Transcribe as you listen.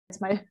It's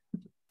my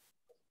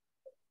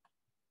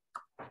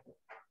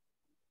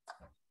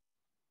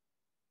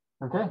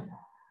okay,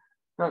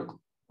 great.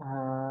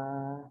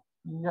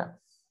 Yes.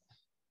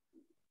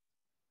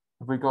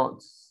 Have we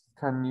got?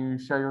 Can you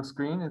share your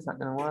screen? Is that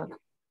going to work?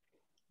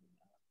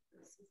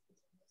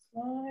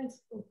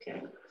 Slides.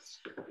 Okay.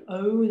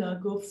 Oh, now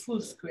go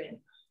full screen.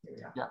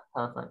 Yeah,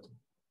 perfect.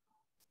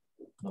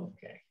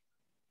 Okay.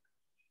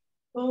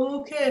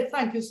 Okay,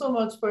 thank you so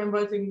much for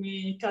inviting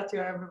me,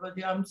 Katya,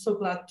 everybody. I'm so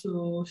glad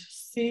to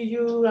see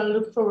you and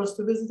look forward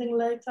to visiting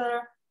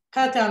later.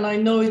 Katya and I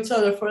know each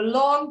other for a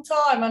long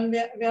time, and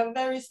we have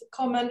very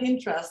common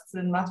interests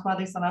in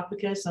mathematics and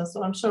applications,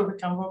 so I'm sure we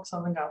can work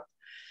something out.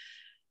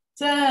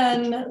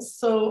 Then,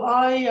 so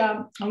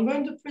I'm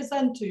going to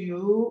present to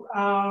you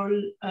our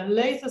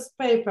latest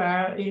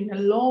paper in a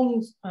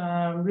long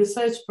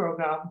research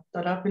program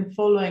that I've been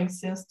following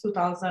since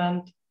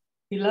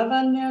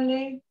 2011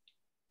 nearly.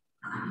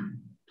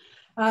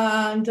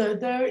 And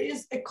there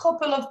is a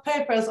couple of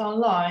papers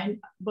online,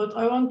 but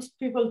I want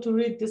people to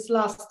read this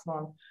last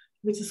one,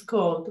 which is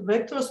called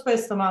Vector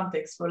Space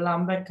Semantics for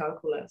Lambek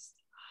Calculus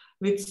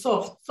with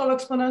soft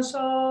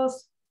sub-exponentials.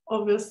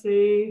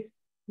 Obviously,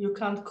 you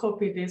can't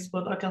copy this,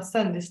 but I can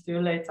send this to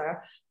you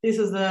later. This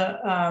is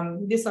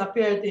this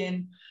appeared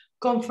in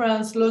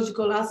Conference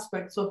Logical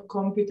Aspects of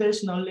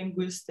Computational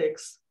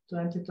Linguistics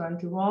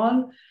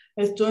 2021.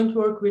 It's joint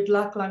work with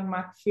Lachlan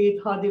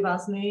McFeed, Hadi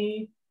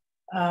Vazni,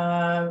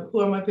 who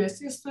are my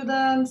PhD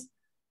students,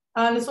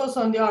 and it's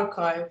also on the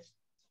archive,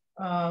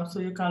 so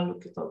you can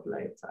look it up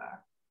later.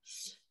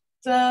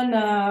 Then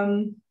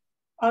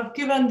I've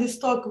given this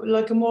talk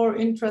like a more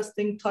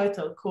interesting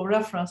title,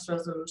 Coreference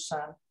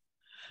resolution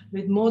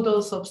with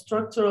modal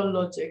substructural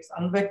logics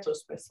and vector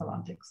space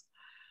semantics.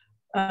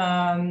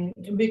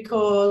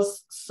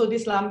 Because, so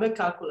this Lambek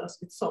calculus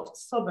with soft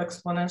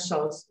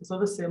sub-exponentials is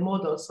obviously a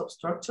modal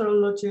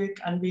substructural logic,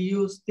 and we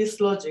use this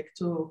logic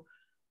to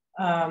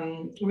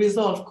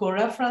resolve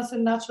coreference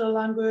in natural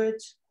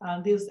language.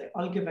 And these,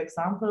 I'll give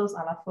examples,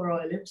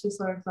 anaphora ellipsis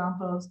are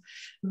examples.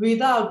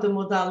 Without the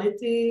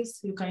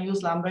modalities, you can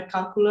use Lambek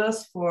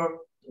calculus for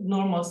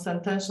normal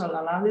sentential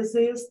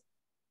analysis.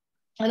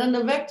 And then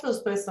the vector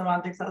space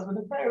semantics has been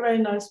a very, very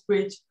nice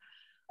bridge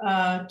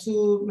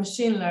to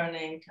machine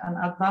learning and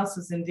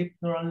advances in deep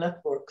neural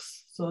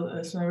networks. So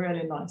it's been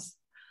really nice.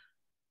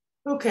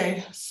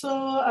 Okay,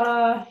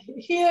 so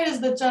here is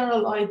the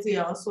general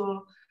idea.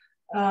 So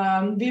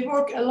we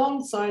work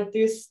alongside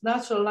this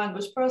natural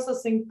language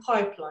processing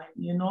pipeline,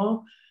 you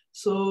know.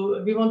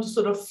 So we want to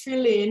sort of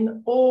fill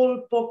in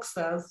all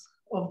boxes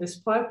of this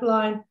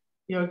pipeline.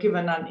 You're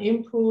given an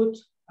input,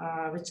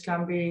 which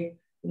can be,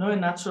 you know, in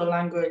natural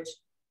language,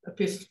 a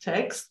piece of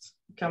text.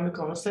 It can be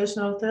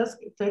conversational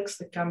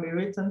text, it can be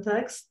written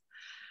text.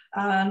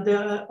 And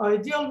the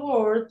ideal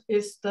world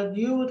is that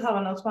you would have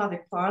an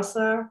automatic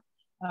parser,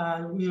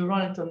 you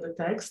run it on the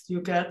text, you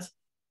get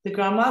the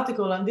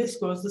grammatical and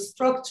discourse, the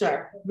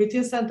structure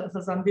within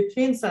sentences and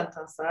between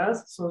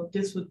sentences. So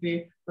this would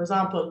be, for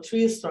example,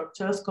 tree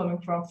structures coming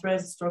from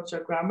phrase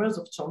structure grammars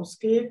of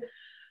Chomsky.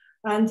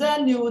 And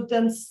then you would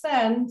then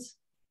send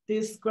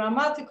this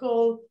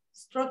grammatical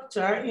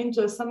structure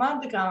into a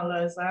semantic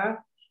analyzer,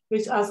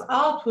 which as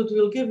output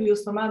will give you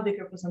semantic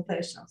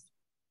representations.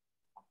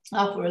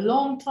 Now, for a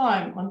long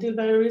time, until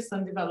very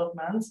recent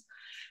developments,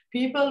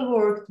 people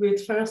worked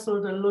with first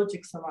order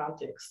logic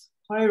semantics,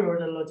 higher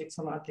order logic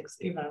semantics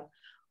even,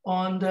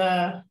 on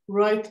the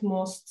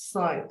rightmost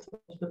side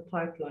of the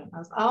pipeline.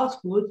 As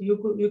output,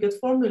 you get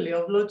formulae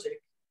of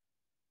logic.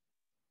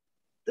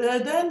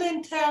 Then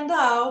it turned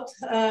out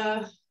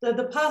that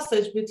the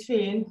passage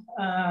between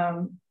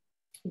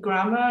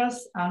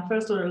grammars and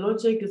first order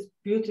logic is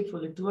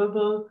beautifully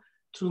doable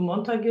through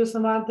Montague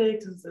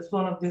semantics. It's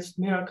one of these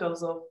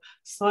miracles of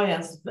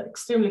science, the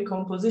extremely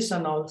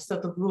compositional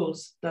set of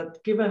rules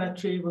that given a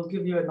tree will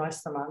give you a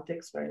nice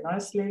semantics very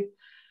nicely.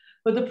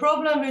 But the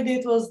problem with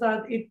it was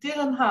that it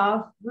didn't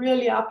have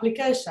really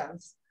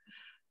applications.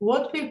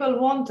 What people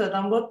wanted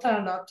and what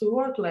turned out to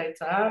work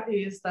later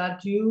is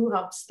that you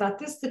have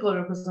statistical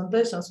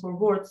representations for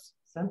words,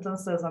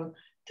 sentences, and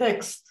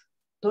text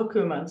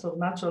documents of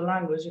natural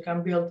language. You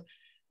can build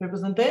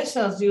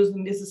representations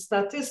using these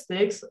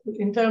statistics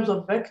in terms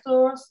of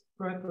vectors.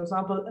 For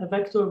example, a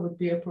vector would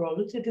be a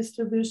probability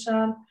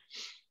distribution.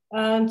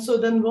 And so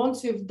then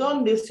once you've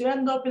done this, you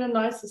end up in a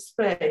nice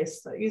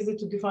space, easy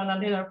to define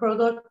an inner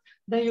product.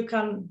 Then you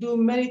can do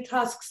many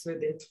tasks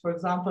with it. For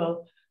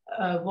example,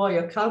 while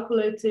you're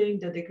calculating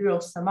the degree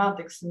of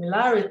semantic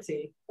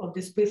similarity of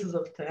these pieces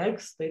of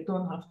text, they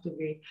don't have to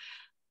be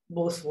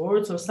both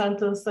words or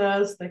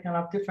sentences. They can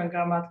have different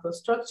grammatical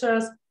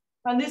structures.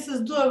 And this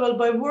is doable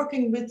by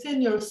working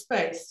within your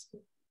space.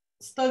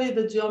 Study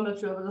the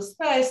geometry of the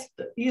space.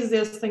 The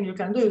easiest thing you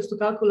can do is to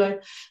calculate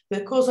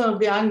the cosine of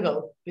the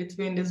angle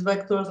between these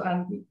vectors,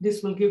 and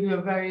this will give you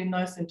a very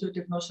nice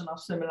intuitive notion of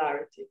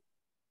similarity.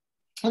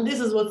 And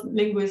this is what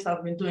linguists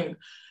have been doing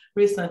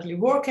recently,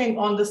 working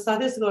on the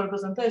statistical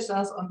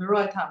representations on the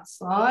right-hand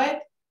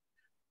side.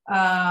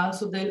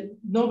 So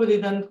nobody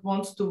then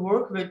wants to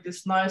work with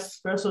this nice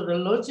first order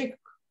logic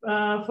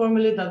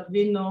formulae that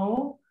we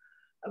know.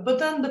 But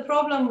then the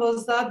problem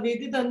was that we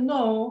didn't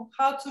know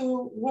how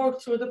to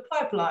work through the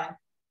pipeline.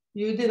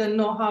 You didn't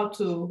know how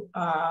to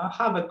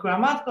have a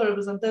grammatical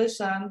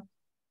representation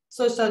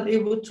such that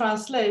it would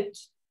translate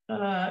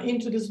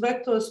into these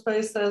vector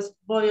spaces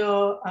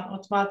via an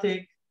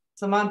automatic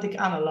semantic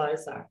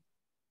analyzer.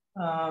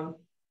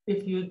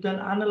 If you then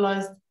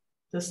analyze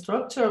the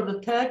structure of the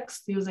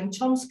text using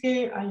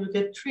Chomsky and you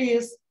get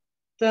trees,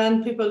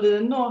 then people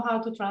didn't know how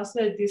to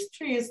translate these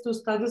trees to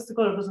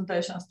statistical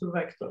representations to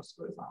vectors,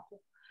 for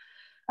example.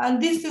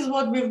 And this is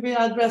what we've been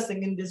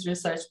addressing in this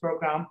research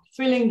program,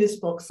 filling these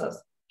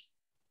boxes.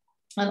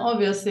 And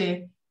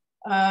obviously,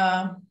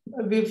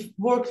 we've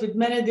worked with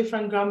many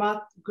different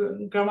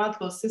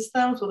grammatical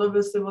systems, but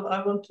obviously what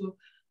I want to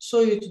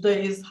show you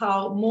today is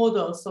how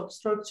modal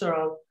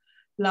substructural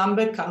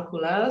Lambek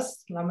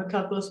Calculus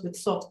with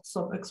soft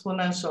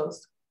sub-exponentials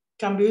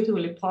can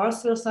beautifully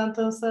parse your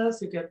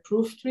sentences. You get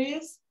proof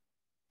trees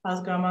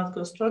as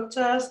grammatical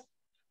structures.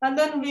 And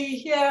then we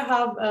here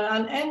have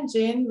an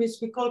engine which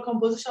we call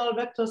compositional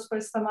vector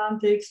space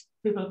semantics.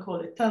 People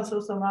call it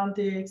tensor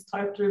semantics,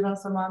 type-driven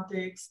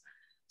semantics.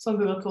 Some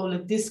people call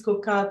it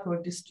discourse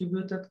or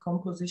distributed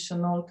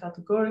compositional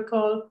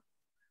categorical.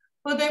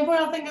 But the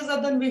important thing is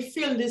that then we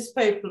fill this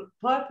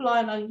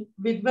pipeline and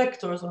with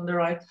vectors on the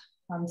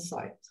right-hand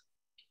side.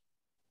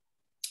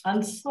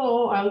 And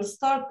so I'll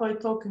start by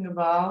talking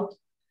about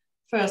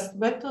first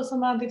vector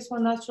semantics for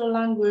natural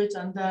language,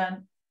 and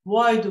then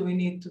why do we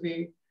need to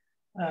be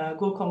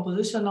go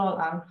compositional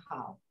and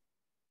how.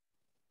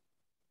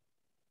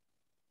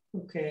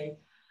 Okay,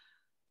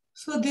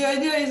 so the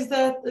idea is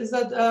that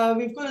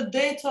we've got a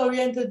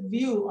data-oriented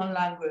view on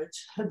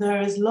language.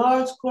 There is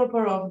large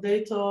corpora of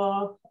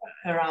data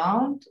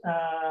around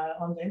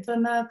on the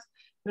internet,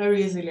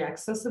 very easily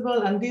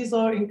accessible, and these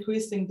are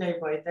increasing day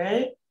by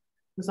day.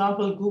 For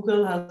example,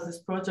 Google has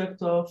this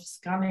project of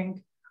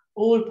scanning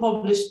all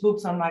published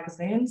books and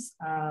magazines.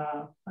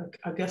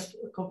 I guess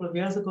a couple of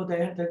years ago,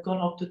 they've gone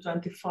up to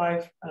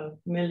 25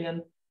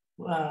 million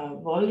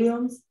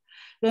volumes.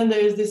 Then there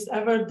is this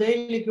ever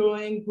daily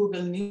growing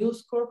Google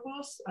News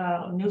corpus,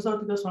 news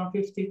articles from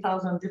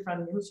 50,000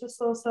 different news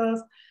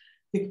resources.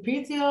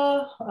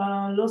 Wikipedia,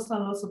 lots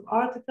and lots of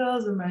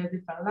articles in many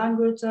different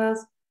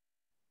languages.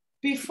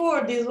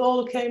 Before these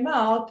all came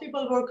out,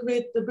 people worked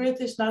with the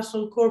British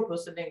National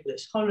Corpus in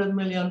English, 100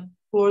 million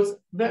words,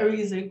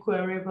 very easily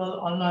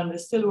queryable online. We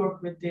still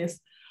work with this.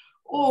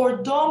 Or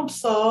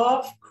dumps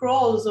of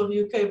crawls of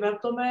UK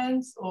web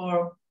domains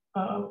or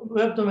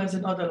web domains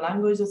in other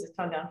languages,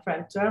 Italian,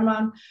 French,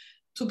 German,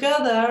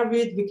 together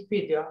with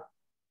Wikipedia.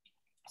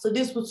 So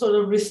this would sort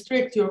of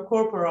restrict your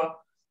corpora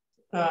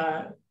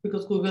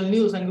because Google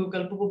News and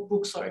Google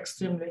Books are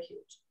extremely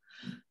huge.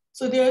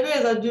 So the idea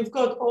is that you've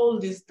got all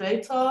this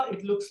data.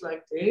 It looks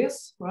like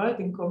this, right?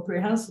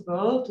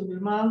 Incomprehensible to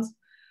humans,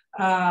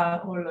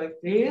 or like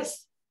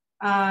this.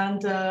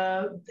 And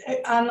a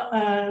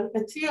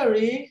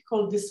theory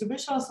called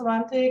distributional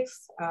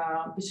semantics,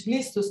 which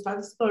leads to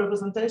statistical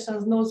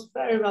representations, knows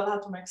very well how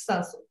to make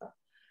sense of them.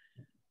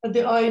 But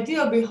the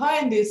idea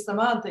behind these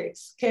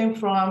semantics came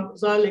from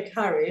Zurlich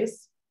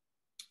Harris,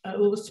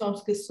 who was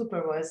Chomsky's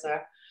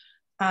supervisor,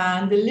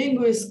 and the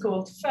linguist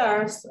called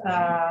Fers,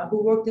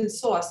 who worked in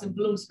SOAS in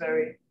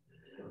Bloomsbury,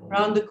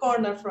 around the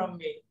corner from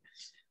me.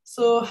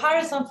 So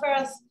Harris and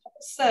Fers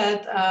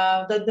said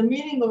that the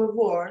meaning of a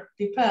word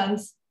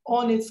depends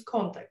on its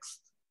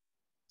context.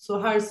 So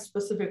Harris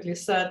specifically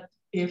said,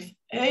 if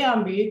A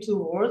and B, two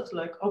words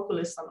like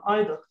oculist and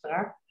eye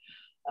doctor,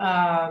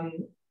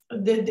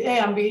 the A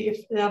and B,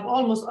 if they have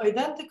almost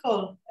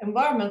identical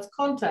environment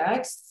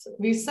contexts,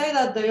 we say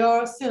that they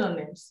are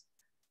synonyms.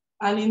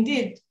 And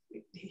indeed,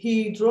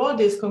 he drew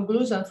this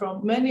conclusion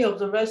from many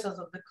observations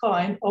of the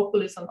kind,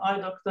 oculist and eye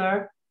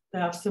doctor, they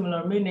have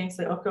similar meanings,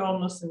 they occur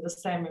almost in the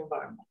same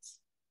environments.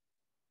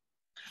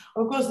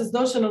 Of course, this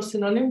notion of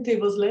synonymity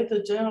was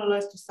later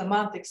generalized to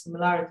semantic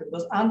similarity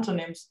because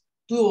antonyms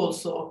do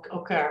also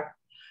occur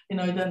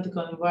in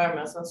identical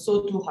environments, and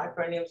so do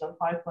hypernyms and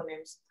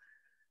hyponyms.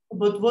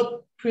 But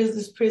what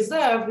is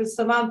preserved is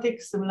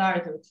semantic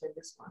similarity between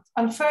these ones.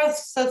 And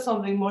first said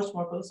something much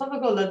more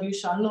philosophical, that you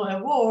shall know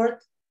a word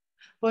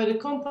by the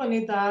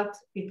company that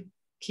it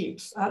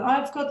keeps. And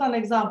I've got an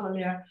example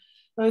here.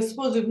 I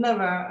suppose you've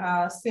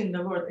never seen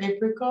the word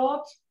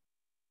apricot,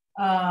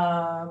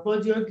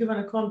 but you're given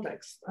a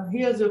context. And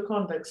here's your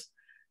context.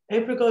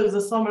 Apricot is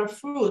a summer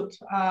fruit.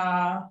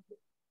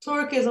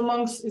 Turkey is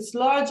amongst its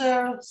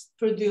largest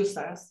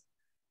producers.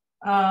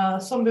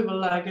 Some people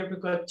like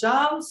apricot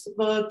jams,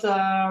 but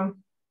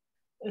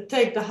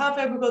take the half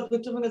apricot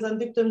with 2 fingers and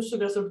dip them in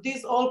sugar. So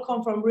these all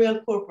come from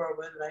real corpora,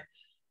 by the way.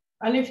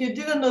 And if you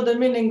didn't know the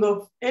meaning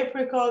of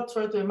apricot,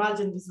 try to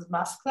imagine this is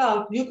masked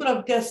out. You could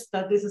have guessed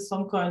that this is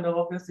some kind of,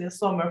 obviously, a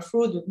summer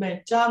fruit. We've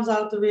made jams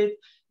out of it.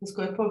 It's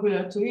quite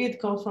popular to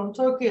eat, comes from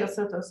Turkey,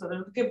 etc. So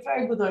you get a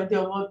very good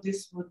idea what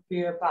this would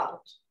be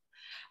about.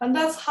 And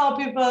that's how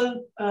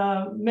people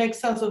make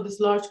sense of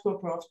this large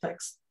corpora of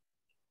text.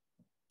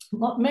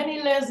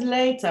 Many years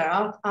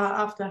later,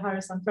 after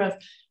Harris and Press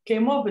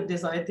came up with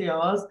these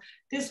ideas,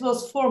 this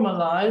was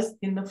formalized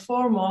in the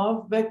form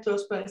of vector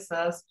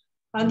spaces.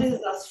 And this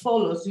is as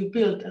follows. You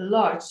build a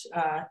large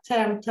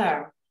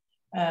term-term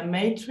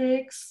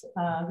matrix,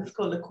 this is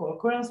called the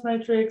Coreference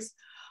matrix.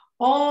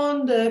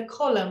 On the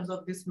columns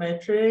of this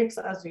matrix,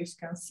 as you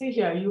can see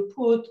here, you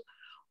put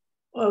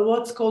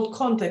what's called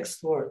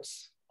context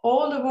words.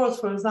 All the words,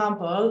 for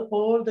example,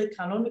 all the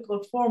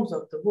canonical forms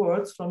of the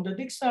words from the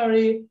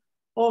dictionary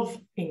of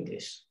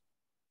English.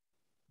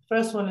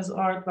 First one is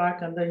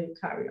artwork, and then you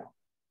carry on.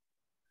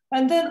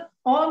 And then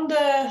on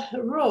the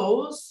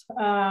rows,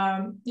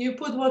 you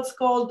put what's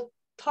called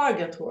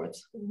target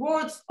words,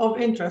 words of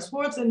interest,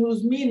 words in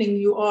whose meaning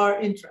you are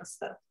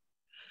interested.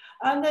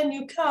 And then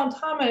you count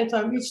how many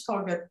times each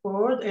target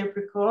word,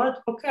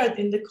 apricot, occurred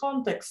in the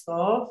context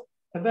of,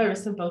 a very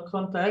simple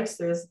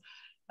context is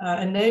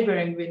a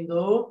neighboring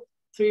window,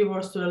 3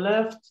 words to the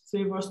left,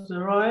 3 words to the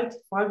right,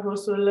 5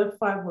 words to the left,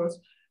 5 words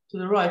to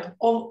the right. Of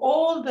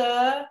all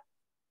the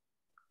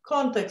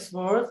context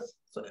words,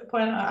 so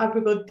when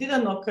apricot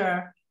didn't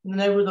occur in the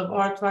neighborhood of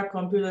artwork,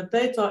 computer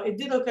data, it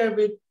did occur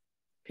with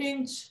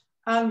pinch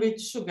and with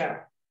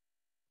sugar.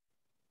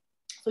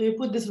 So you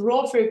put these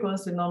raw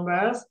frequency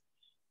numbers,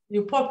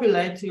 you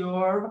populate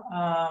your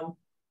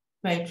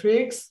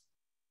matrix.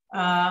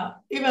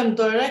 Even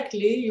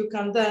directly, you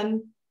can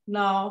then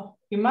now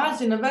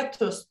imagine a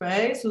vector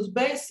space whose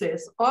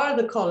bases are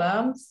the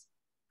columns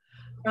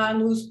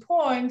and whose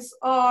points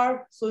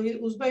are, so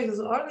whose bases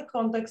are the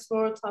context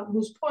words and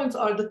whose points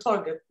are the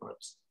target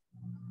words.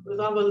 For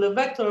example, the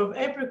vector of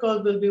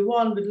apricot will be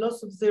 1 with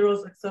lots of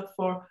zeros except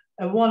for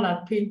a 1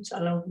 at pinch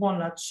and a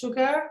 1 at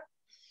sugar.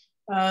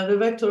 The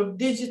vector of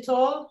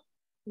digital,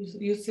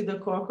 you see the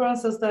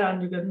co-occurrences there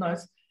and you get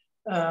nice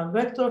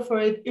vector for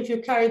it. If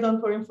you carried on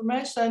for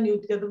information,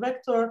 you'd get a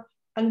vector,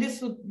 and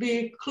this would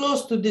be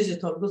close to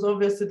digital because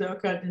obviously they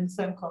occurred in the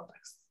same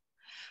context.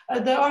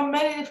 There are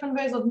many different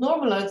ways of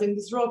normalizing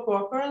these raw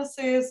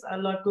co-occurrences,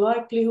 like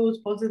likelihoods,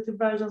 positive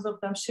versions of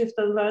them,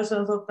 shifted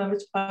versions of them,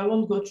 which I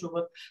won't go through,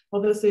 but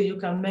obviously you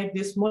can make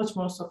this much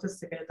more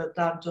sophisticated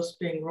than just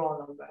being raw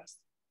numbers.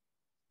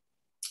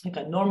 You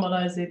can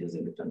normalize it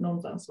using different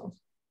norms and so on.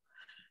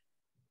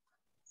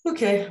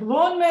 Okay,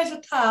 one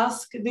major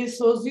task this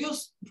was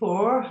used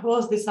for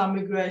was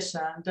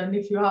disambiguation. Then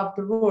if you have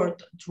the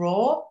word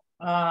draw,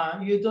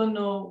 you don't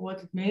know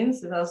what it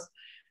means. It has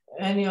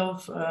any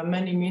of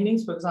many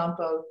meanings. For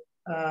example,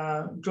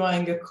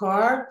 drawing a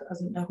card,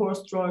 as in a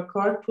horse draw a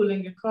card,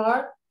 pulling a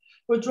card,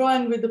 or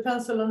drawing with the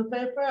pencil on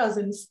paper, as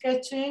in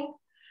sketching.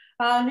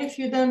 And if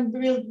you then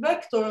build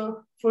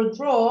vector for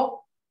draw,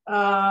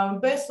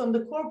 based on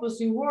the corpus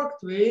you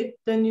worked with,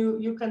 then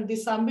you can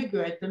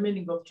disambiguate the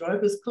meaning of draw.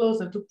 If it's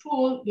closer to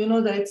pull, you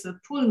know that it's a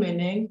pull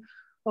meaning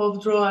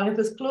of draw. And if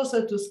it's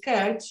closer to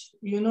sketch,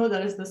 you know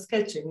that it's the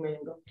sketching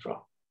meaning of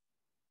draw.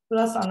 So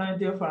that's an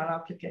idea for an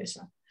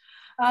application.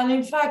 And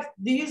in fact,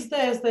 these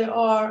days there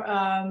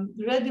are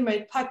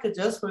ready-made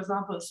packages, for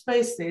example,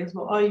 spaces,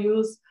 what I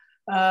use,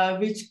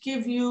 which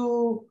give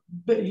you,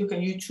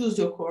 you choose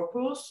your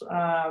corpus,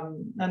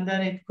 and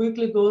then it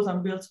quickly goes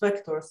and builds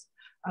vectors.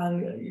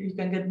 And you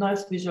can get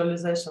nice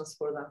visualizations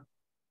for them.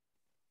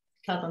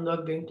 Cat and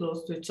dog being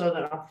close to each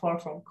other and far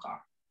from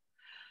car.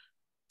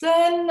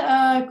 Then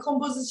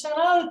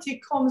compositionality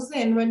comes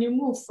in when you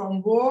move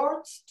from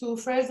words to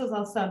phrases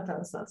and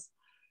sentences.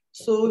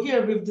 So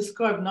here we've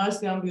described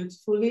nicely and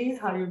beautifully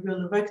how you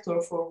build a vector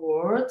for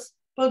words.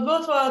 But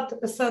what about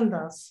a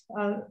sentence?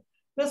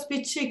 Let's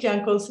be cheeky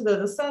and consider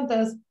the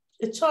sentence,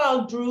 a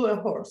child drew a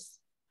horse.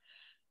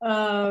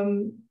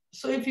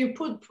 So if you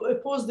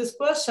pose this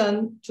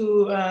question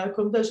to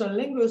computational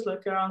linguists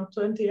like around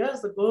 20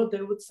 years ago,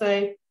 they would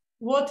say,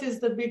 what is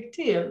the big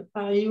deal?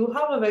 You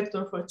have a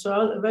vector for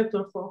child, a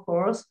vector for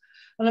horse,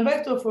 and a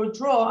vector for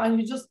draw, and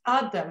you just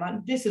add them.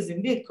 And this is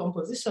indeed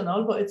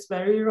compositional, but it's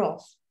very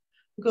rough.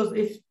 Because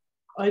if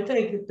I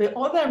take the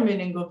other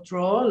meaning of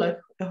draw, like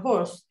a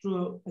horse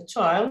drew a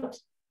child,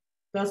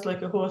 that's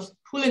like a horse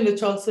pulling the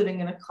child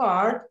sitting in a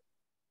cart.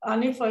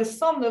 And if I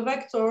sum the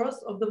vectors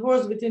of the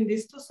words between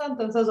these two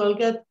sentences, I'll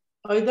get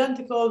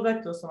identical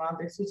vector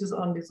semantics, which is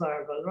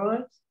undesirable,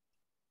 right?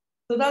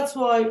 So that's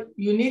why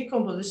you need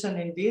composition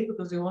indeed,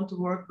 because you want to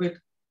work with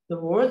the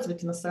words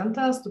within a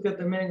sentence to get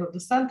the meaning of the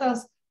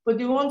sentence, but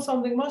you want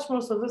something much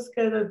more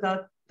sophisticated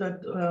that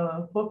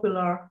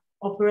popular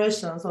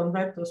operations on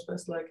vector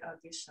space like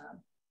addition,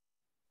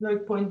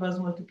 like point-wise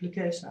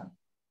multiplication.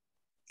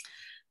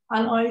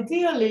 And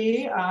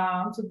ideally,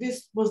 so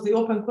this was the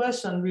open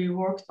question we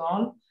worked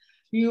on.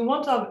 You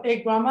want to have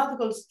a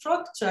grammatical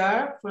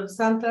structure for the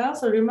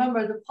sentence. So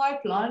remember the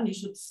pipeline, you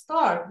should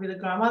start with a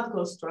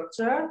grammatical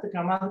structure, the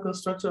grammatical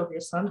structure of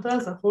your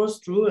sentence. A horse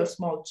drew a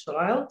small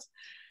child,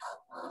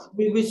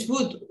 which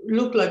would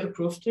look like a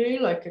proof tree,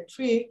 like a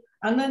tree.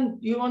 And then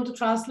you want to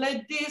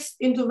translate this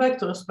into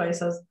vector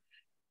spaces,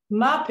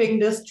 mapping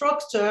the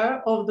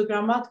structure of the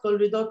grammatical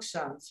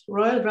reductions,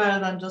 right? Rather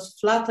than just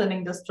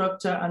flattening the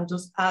structure and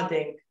just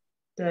adding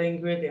the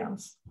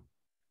ingredients.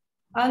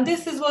 And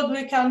this is what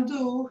we can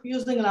do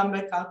using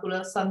Lambek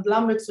calculus. And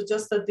Lambek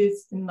suggested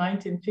this in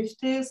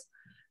 1950s.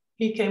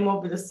 He came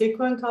up with a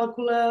sequence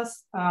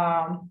calculus.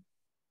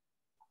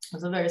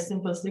 It's a very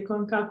simple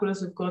sequence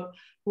calculus. We've got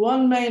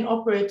one main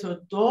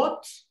operator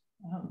dot,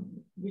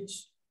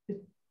 which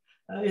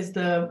is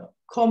the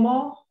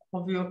comma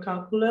of your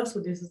calculus.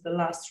 So this is the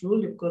last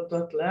rule. You've got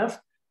dot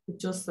left. It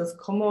just says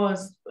comma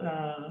is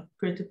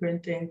pretty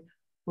printing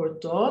for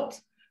dot.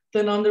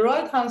 Then on the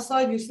right-hand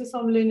side, you see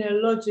some linear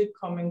logic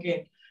coming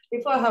in.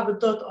 If I have a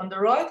dot on the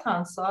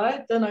right-hand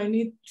side, then I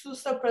need two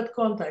separate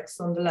contexts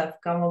on the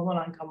left, gamma 1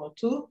 and gamma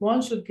 2.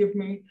 One should give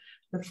me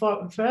the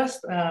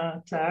first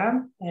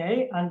term,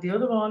 A, and the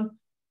other one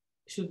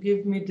should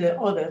give me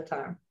the other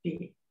term,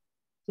 B.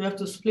 So you have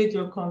to split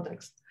your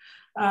context.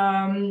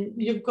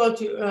 You've got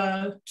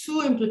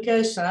two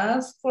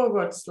implications,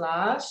 forward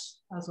slash,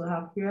 as we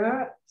have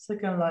here,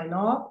 second line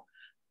up,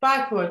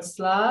 backward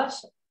slash,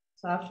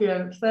 so I have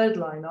here third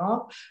line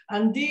up,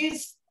 and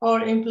these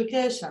are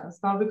implications.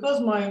 Now, because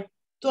my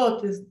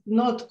dot is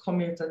not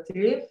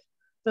commutative,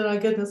 then I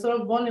get instead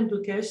of one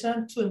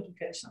implication, two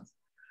implications.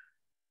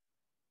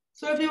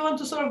 So if you want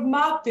to sort of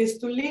map this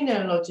to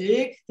linear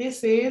logic,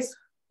 this is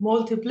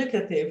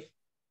multiplicative,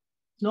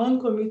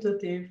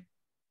 non-commutative,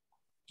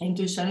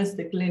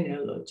 intuitionistic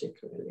linear logic,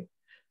 really.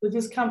 So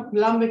this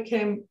Lambek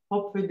came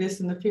up with this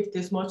in the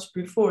 50s, much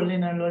before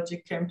linear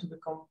logic came to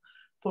become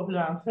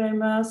popular and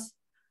famous.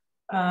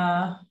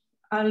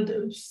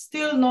 And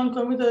still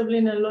non-commutative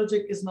linear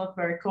logic is not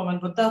very common,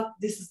 but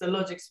this is the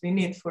logics we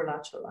need for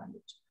natural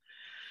language.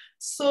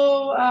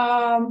 So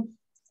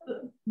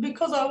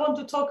because I want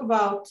to talk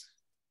about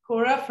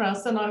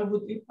coreference, then I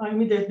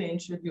immediately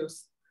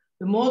introduce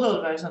the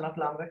modal version of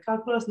Lambek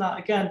calculus. Now,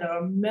 again, there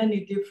are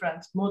many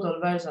different modal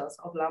versions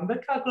of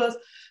Lambek calculus.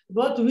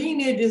 What we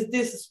need is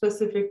this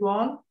specific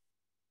one.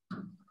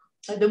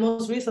 The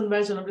most recent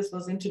version of this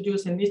was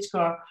introduced in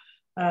ICHCAR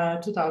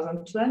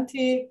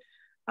 2020.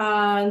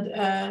 And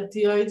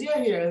the idea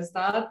here is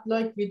that,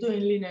 like we do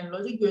in linear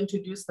logic, you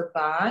introduce the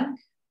bang,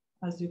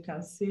 as you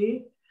can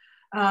see,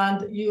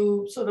 and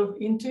you sort of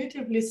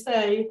intuitively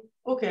say,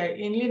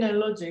 okay, in linear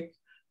logic,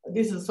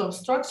 this is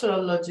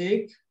substructural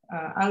logic.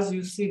 As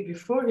you see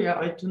before here,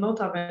 I do not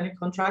have any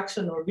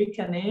contraction or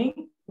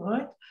weakening,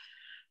 right?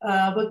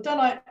 But then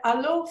I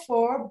allow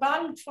for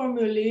bang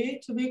formulae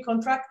to be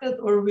contracted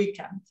or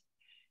weakened.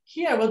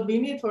 Here, what we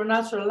need for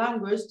natural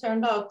language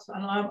turned out,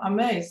 and I'm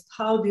amazed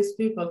how these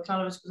people,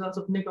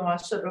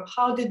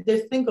 how did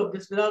they think of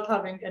this without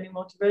having any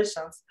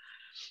motivations?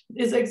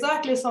 It's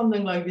exactly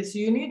something like this.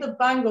 You need a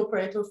bang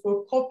operator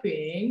for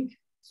copying,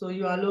 so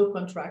you allow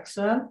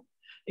contraction.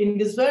 In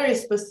this very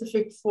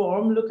specific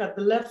form, look at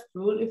the left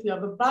rule. If you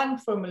have a bang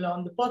formula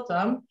on the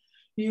bottom,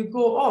 you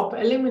go up,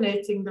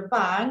 eliminating the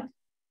bang,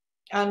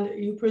 and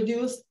you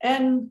produce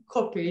n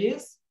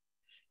copies.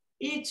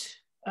 Each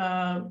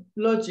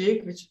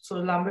logic, which so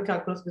Lambek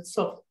calculus with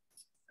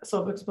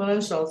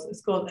sub-exponentials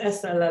is called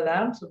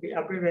SLLM, so we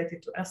abbreviate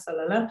it to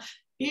SLLM.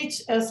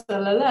 Each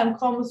SLLM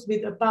comes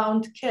with a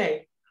bound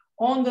k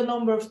on the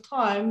number of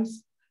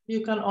times you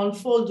can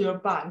unfold your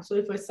bang. So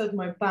if I set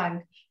my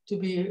bang to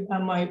be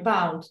my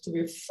bound to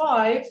be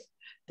 5,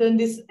 then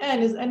this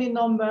n is any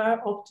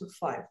number up to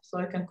 5. So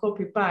I can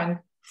copy bang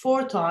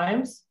 4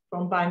 times.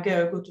 From bang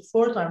A, I go to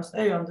 4 times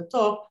A on the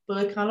top, but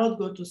I cannot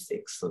go to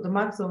 6. So the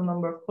maximum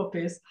number of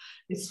copies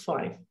is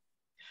 5.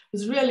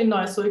 It's really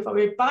nice. So if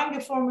I bang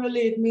a formula,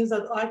 it means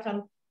that I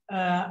can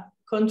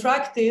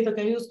contract it, I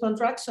can use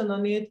contraction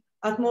on it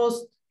at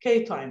most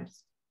k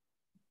times.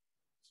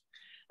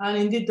 And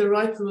indeed, the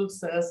right rule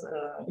says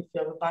if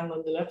you have a bang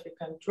on the left, you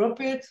can drop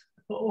it,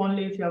 but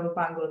only if you have a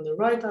bang on the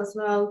right as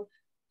well.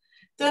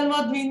 Then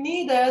what we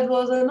needed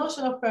was a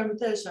notion of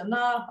permutation.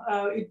 Now,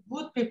 it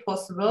would be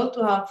possible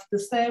to have the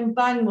same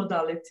bang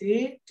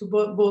modality to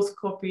both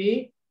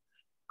copy,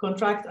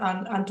 contract,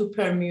 and to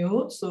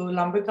permute. So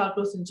Lambek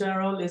calculus in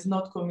general is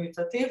not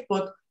commutative,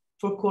 but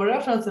for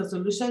coreference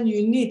resolution,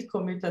 you need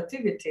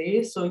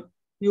commutativity. So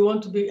you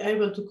want to be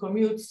able to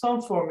commute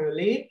some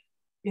formulae.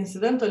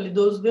 Incidentally,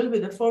 those will be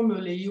the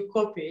formulae you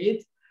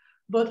copied.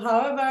 But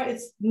however,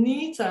 it's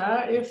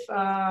neater if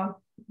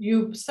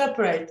you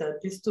separated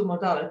these two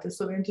modalities.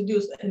 So we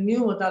introduced a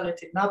new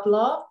modality,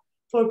 nabla,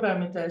 for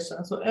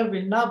permutation. So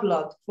every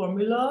nabla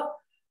formula,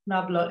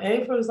 nabla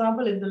A, for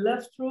example, in the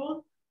left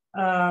rule,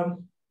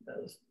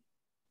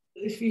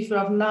 if you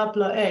have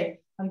nabla A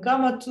and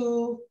gamma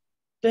 2,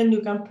 then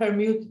you can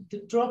permute,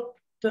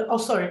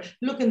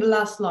 look in the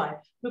last line.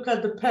 Look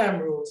at the perm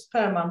rules,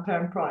 perm and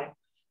perm prime.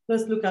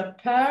 Let's look at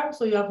perm.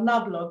 So you have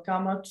nabla,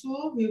 gamma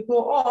 2, you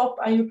go up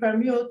and you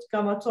permute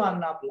gamma 2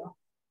 and nabla.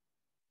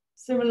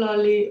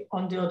 Similarly,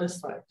 on the other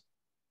side.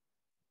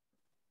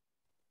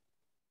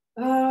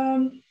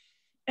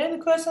 Any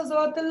questions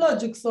about the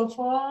logic so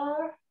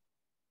far?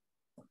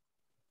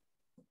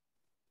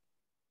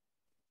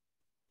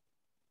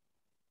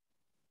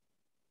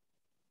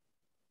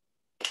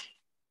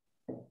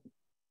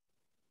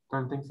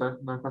 Don't think so.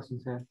 No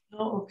questions here.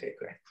 No, okay,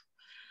 great.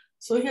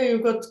 So here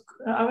you've got,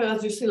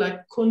 as you see, like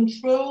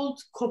controlled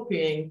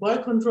copying. Why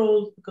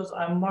controlled? Because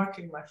I'm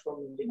marking my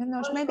formula.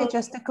 Mehrnoosh, maybe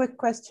just a quick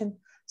question.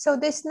 So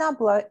this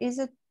nabla, is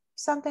it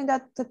something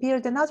that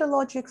appeared in other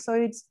logics, or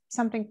it's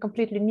something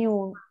completely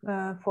new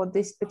for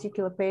this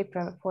particular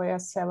paper for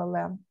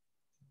SLLM?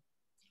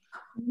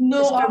 No,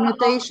 this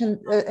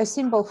permutation, a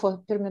symbol for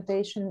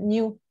permutation,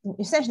 new,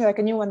 essentially like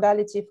a new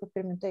modality for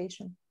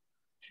permutation.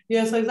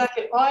 Yes,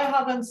 exactly. I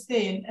haven't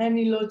seen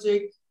any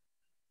logic,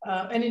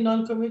 any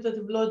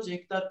non-commutative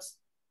logic that's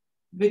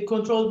with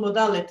controlled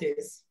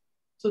modalities.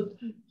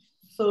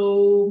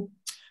 So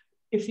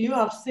if you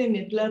have seen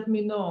it, let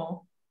me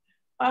know.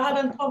 I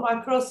hadn't come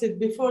across it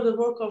before the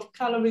work of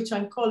Kalovich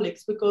and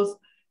colleagues, because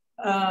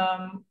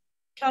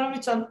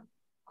Kalovich and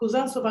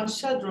Kuznetsov and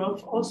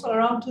Shedrov, also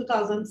around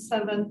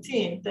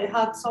 2017, they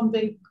had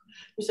something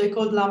which they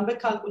called Lambek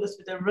Calculus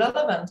with a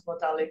relevant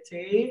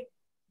modality.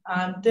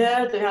 And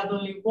there they had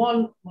only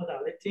one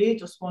modality,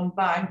 just one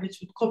bank, which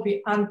would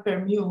copy and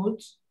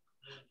permute,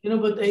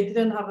 but they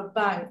didn't have a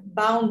bank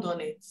bound on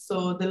it.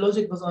 So the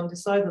logic was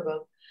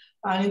undecidable.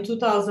 And in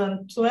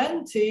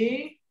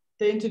 2020,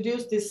 they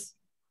introduced this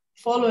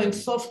following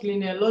soft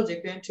linear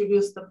logic. They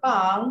introduced the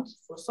bound.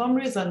 For some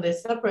reason, they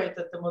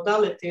separated the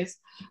modalities,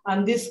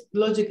 and this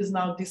logic is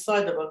now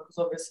decidable because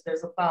obviously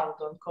there's a bound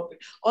on copy.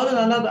 Other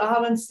than that, I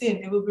haven't seen.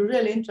 It would be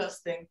really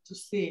interesting to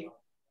see.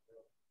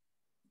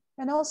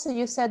 And also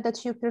you said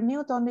that you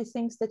permute only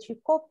things that you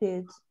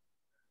copied,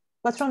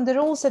 but from the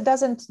rules, it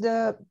doesn't,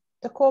 the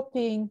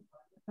copying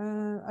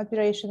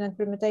operation and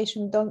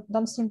permutation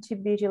don't seem to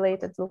be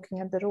related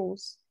looking at the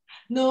rules.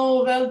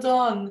 No, well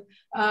done.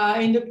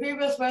 In the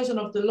previous version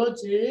of the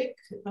logic,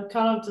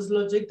 Carnot's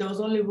logic, there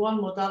was only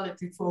one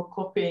modality for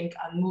copying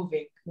and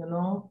moving,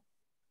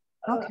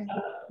 Okay.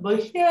 But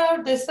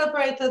here they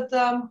separated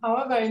them.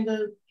 However, in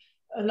the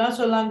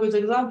natural language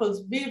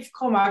examples we've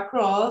come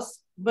across,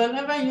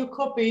 whenever you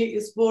copy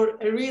is for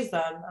a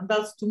reason, and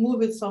that's to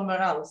move it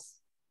somewhere else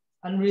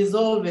and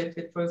resolve it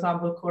with, for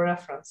example,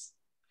 coreference.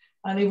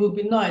 And it would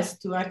be nice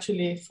to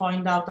actually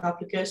find out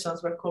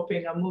applications where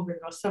copying and moving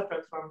are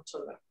separate from each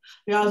other.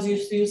 Because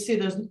you see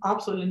there's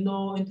absolutely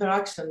no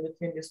interaction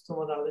between these two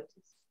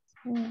modalities.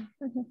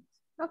 Mm-hmm.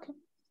 Okay.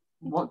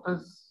 What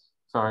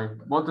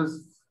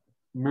does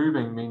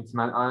moving mean?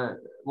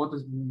 What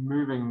does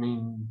moving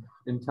mean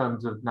in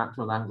terms of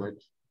natural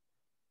language?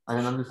 I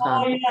can understand.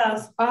 Oh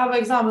yes, I have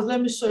examples. Let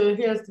me show you.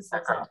 Here's this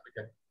example.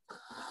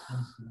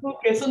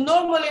 Okay, so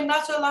normally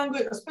natural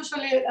language,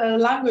 especially a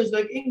language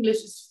like English,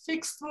 is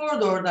fixed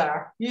word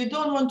order. You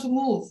don't want to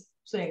move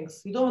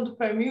things. You don't want to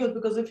permute,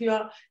 because if you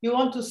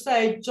want to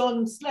say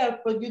John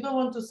slept, but you don't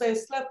want to say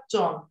slept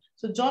John.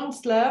 So John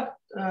slept,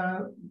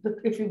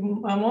 if you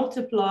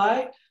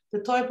multiply the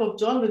type of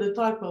John with the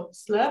type of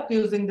slept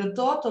using the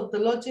dot of the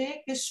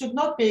logic, it should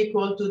not be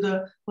equal to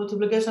the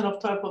multiplication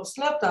of type of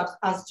slept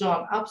as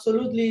John.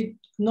 Absolutely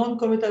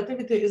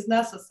non-commutativity is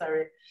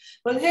necessary.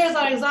 But here's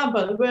an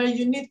example where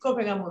you need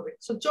copying and moving.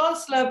 So John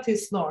slept, he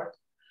snored.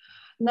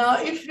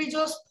 Now, if we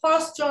just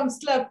parse John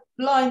slept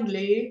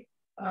blindly,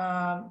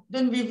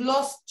 then we've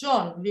lost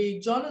John.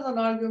 John is an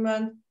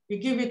argument, we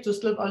give it to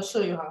slept, I'll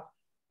show you how.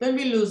 Then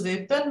we lose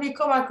it. Then we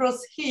come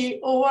across he,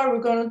 what are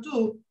we gonna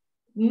do?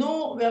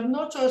 No, we have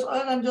no choice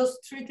other than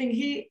just treating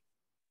he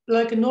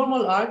like a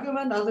normal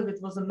argument as if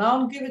it was a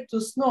noun, give it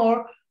to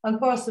snore and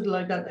parse it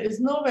like that. There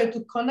is no way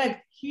to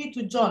connect he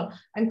to John,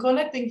 and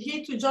connecting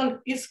he to John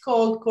is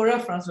called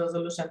coreference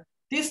resolution.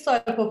 This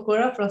type of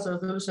coreference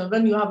resolution,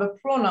 when you have a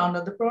pronoun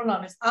that the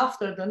pronoun is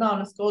after the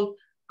noun, is called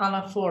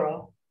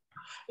anaphora.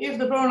 If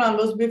the pronoun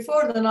was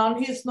before the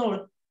noun, he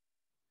snored,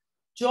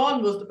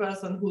 John was the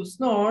person who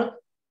snored,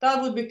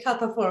 that would be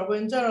cataphora, but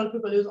in general,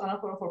 people use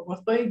anaphora for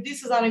both. But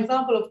this is an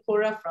example of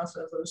coreference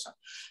resolution.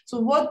 So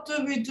what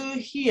do we do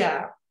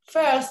here?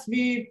 First,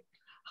 we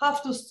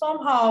have to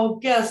somehow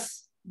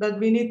guess that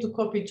we need to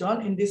copy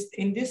John in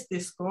this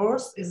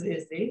discourse. Is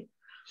easy.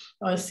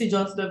 I see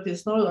John slept, he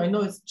snored. I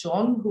know it's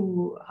John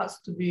who has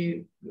to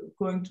be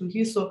going to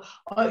he. So,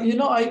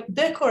 I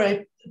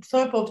decorate the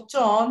type of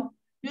John.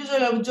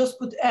 Usually, I would just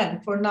put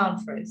N for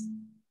noun phrase.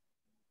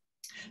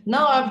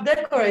 Now I've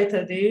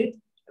decorated it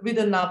with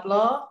a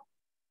nabla.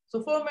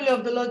 So formulae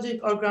of the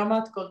logic are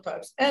grammatical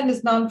types. N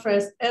is noun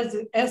phrase,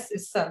 S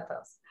is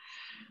sentence.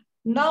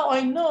 Now I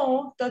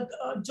know that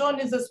John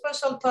is a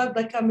special type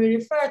that can be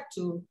referred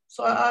to.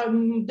 So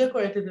I'm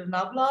decorated a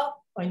nabla.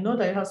 I know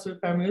that it has to be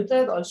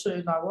permuted. I'll show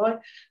you now why.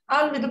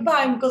 And with the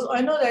bang, because I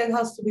know that it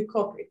has to be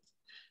copied.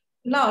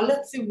 Now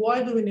let's see,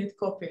 why do we need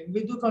copying?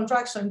 We do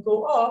contraction,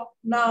 go up.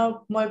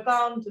 Now my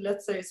bound,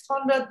 let's say, is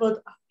 100,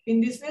 but in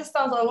this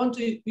instance, I want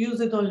to use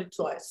it only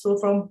twice. So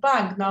from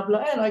bang,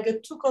 nabla n, I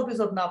get 2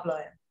 copies of nabla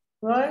n,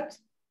 right?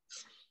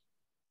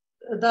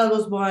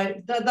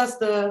 That's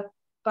the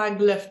bang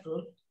left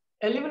rule.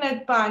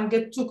 Eliminate bang,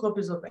 get 2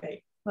 copies of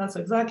a. That's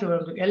exactly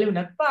what I'm doing.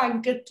 Eliminate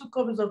bang, get 2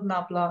 copies of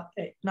nabla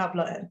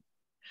n.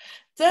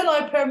 Then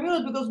I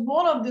permute, because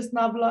one of these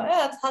nabla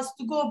n's has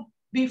to go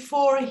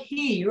before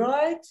he,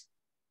 right?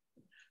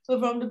 So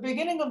from the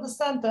beginning of the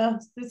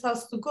sentence, this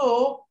has to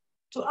go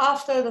to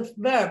after the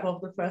verb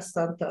of the first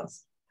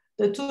sentence.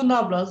 The two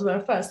nablas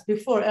were first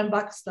before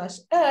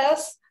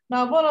n\s.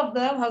 Now one of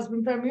them has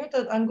been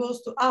permuted and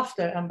goes to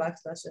after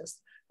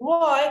n\s.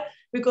 Why?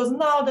 Because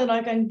now then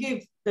I can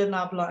give the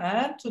nabla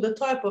n to the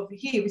type of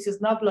he, which is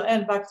nabla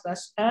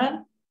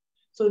n\n.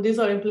 So these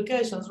are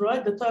implications,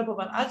 right? The type of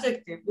an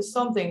adjective is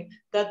something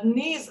that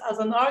needs as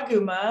an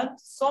argument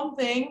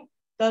something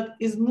that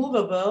is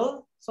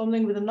movable,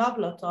 something with a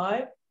nabla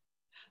type.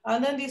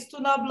 And then these two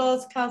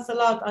nablas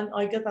cancel out and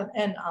I get an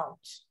n out.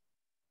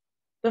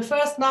 The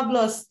first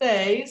nabla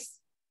stays,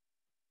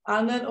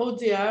 and then, oh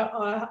dear,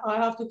 I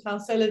have to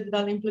cancel it with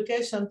an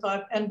implication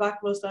type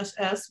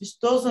n\s, which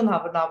doesn't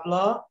have a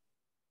nabla.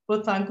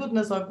 But thank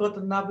goodness I've got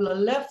a nabla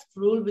left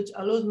rule, which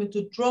allows me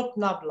to drop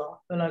nabla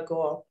when I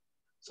go up.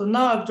 So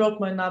now I've dropped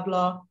my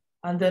nabla,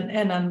 and then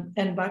n and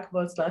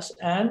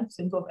n\n.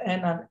 Think of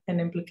n and n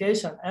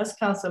implication. S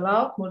cancel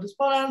out, modus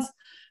ponens.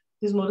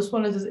 This modus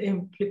ponens is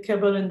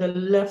implicable in the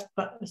left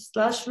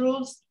slash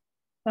rules.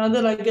 And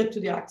then I get to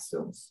the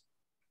axioms.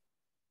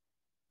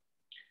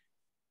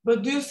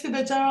 But do you see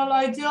the general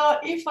idea?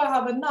 If I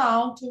have a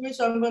noun to which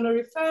I'm going to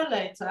refer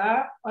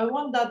later, I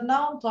want that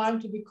noun time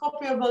to be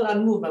copyable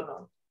and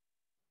movable.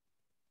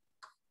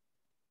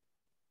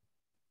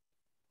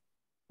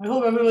 I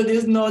hope everybody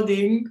is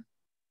nodding.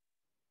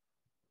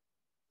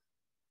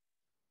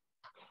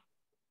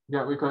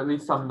 Yeah, we've got at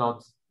least some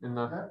nods in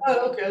the.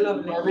 Oh, okay,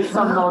 lovely. At least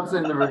some nods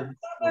in the room.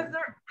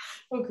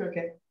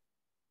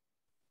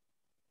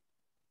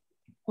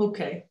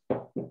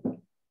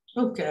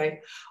 Okay.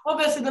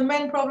 Obviously, the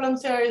main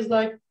problems here is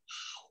like,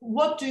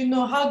 what do you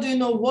know? How do you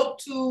know what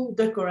to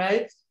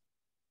decorate?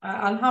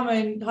 And how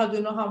do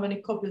you know how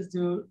many copies do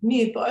you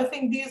need? But I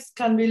think these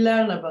can be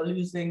learnable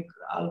using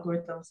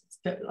algorithms.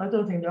 I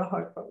don't think they're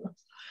hard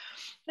problems.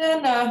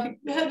 Then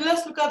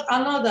let's look at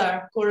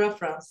another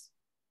coreference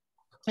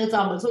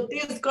example. So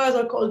these guys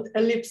are called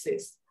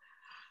ellipses.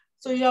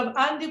 So you have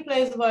Andy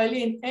plays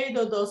violin,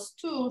 Ada does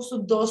too.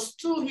 So does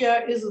too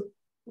here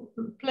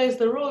plays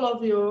the role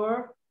of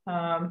your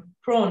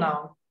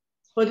pronoun,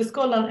 but it's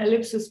called an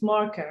ellipsis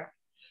marker.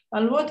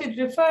 And what it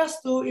refers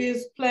to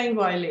is playing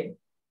violin.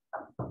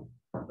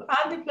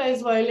 Andy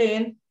plays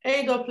violin,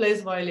 Ada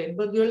plays violin,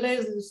 but you're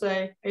lazy to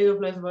say Ada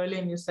plays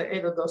violin, you say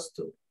Ada does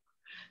too.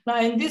 Now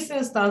in this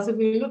instance, if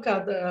you look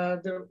at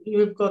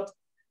we've got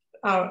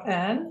our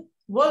n,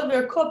 what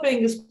we're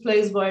copying is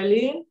plays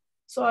violin.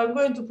 So I'm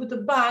going to put a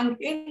bang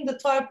in the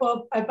type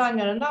of, a bang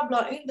and a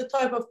nabla in the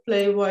type of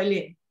play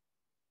violin,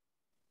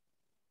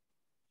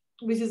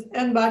 which is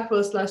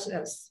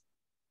n\s.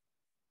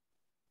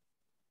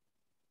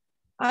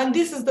 And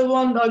this is the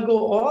one that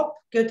go up,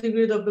 getting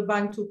rid of the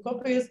bang two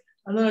copies,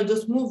 and then I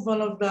just move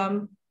one of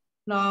them.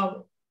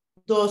 Now,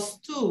 those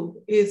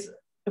two is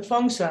a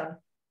function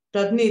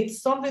that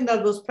needs something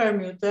that was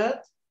permuted,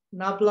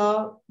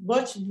 nabla,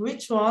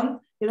 which one?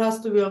 It has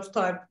to be of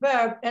type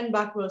verb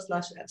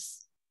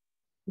n\s.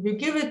 If you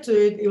give it to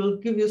it, it will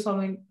give you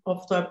something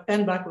of type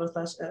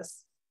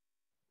n\s,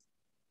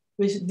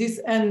 which this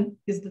n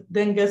is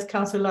then gets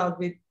cancelled out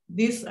with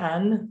this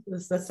n,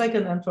 this is the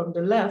second n from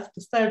the left,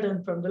 the third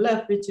n from the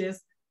left, which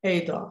is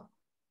Ada.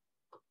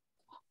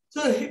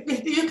 So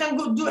you can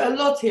go do a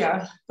lot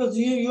here because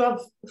you have,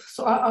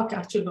 so I'll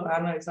actually go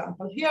another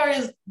example. Here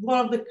is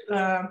one of the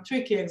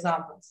tricky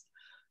examples.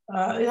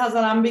 It has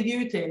an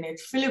ambiguity in it.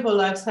 Filippo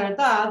likes her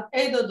dad,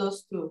 Ada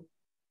does too.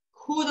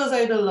 Who does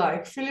Ada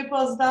like?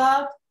 Filippo's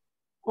dad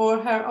or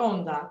her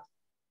own dad?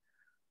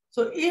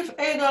 So if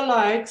Ada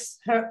likes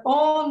her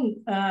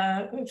own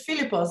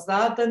Filippo's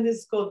dad, then this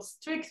is called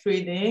strict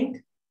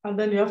reading. And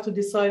then you have to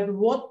decide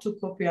what to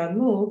copy and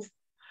move.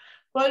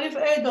 But if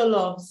Ada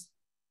loves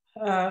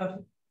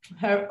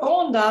her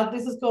own dad,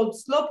 this is called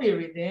sloppy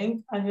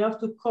reading. And you have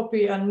to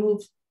copy and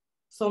move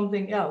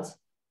something else.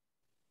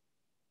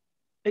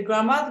 A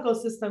grammatical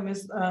system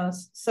is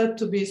said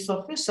to be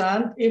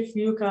sufficient if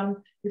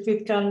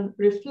it can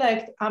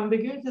reflect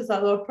ambiguities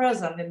that are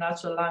present in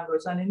natural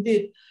language. And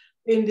indeed,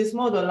 in this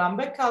model,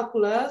 Lambek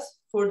Calculus,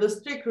 for the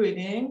strict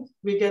reading,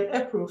 we get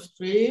a proof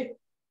tree.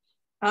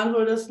 And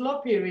for the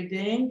sloppy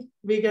reading,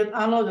 we get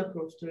another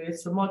proof tree.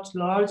 It's a much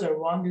larger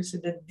one. You see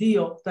the D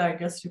up there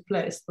gets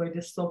replaced by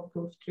the sub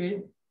proof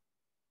tree.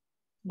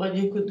 But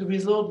you could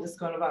resolve this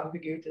kind of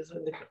ambiguities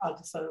on the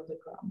other side of the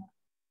grammar.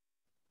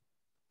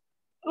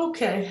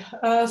 Okay,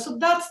 so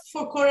that's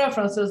for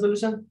coreference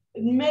resolution.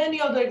 Many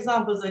other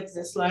examples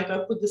exist, like I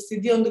put the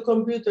CD on the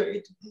computer,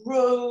 it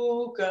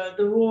broke,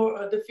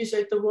 the fish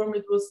ate the worm,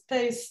 it was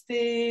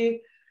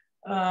tasty,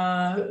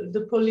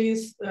 the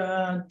police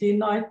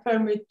denied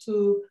permit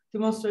to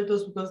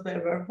demonstrators because they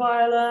were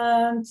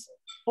violent,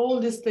 all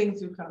these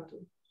things you can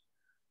do.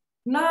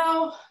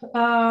 Now,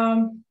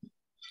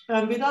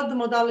 without the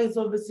modalities,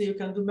 obviously you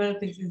can do many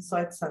things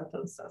inside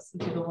sentences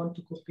if you don't want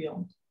to copy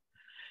on.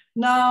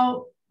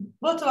 Now,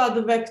 what about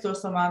the vector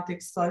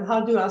semantics side?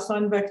 How do you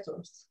assign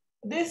vectors?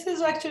 This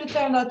is actually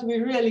turned out to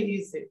be really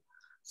easy.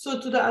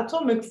 So to the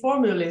atomic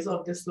formulas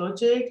of this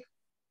logic,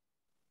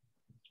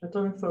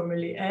 atomic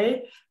formulae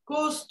A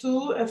goes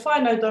to a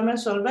finite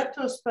dimensional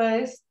vector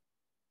space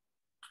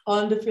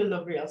on the field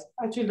of reals.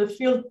 Actually, the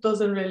field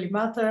doesn't really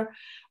matter,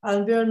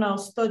 and we're now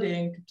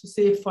studying to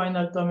see if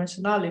finite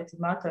dimensionality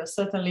matters.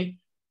 Certainly,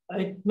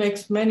 it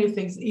makes many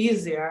things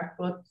easier,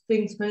 but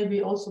things may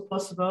be also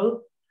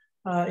possible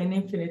in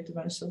infinite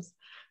dimensions.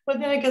 But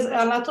then I guess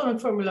an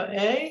atomic formula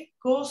A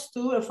goes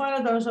to a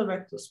finite dimensional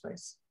vector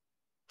space.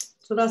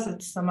 So that's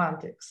its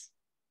semantics.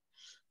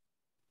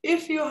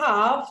 If you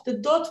have the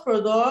dot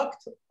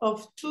product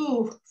of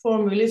two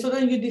formulae, so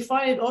then you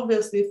define it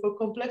obviously for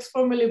complex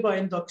formulae by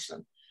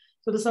induction.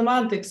 So the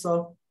semantics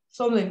of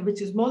something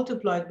which is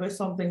multiplied by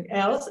something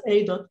else,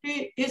 A dot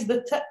B, is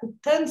the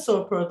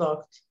tensor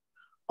product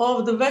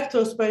of the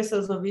vector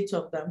spaces of each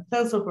of them,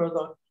 tensor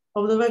product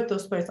of the vector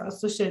space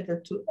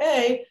associated to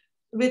A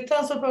with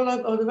tensor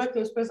product of the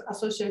vector space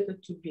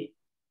associated to B.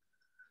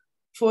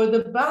 For the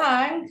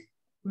bang,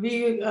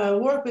 we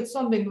work with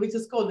something which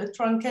is called a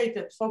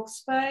truncated Fock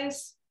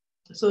space.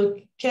 So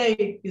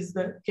K0 is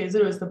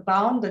the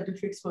bound that you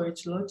fix for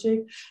each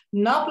logic.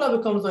 Nabla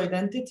becomes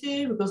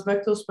identity because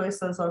vector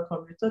spaces are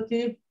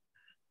commutative.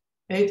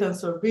 A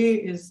tensor B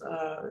is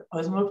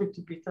isomorphic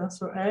to B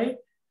tensor A.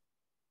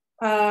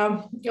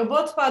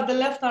 Both about the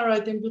left and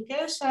right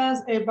implications,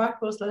 A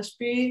backward slash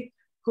B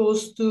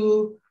goes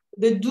to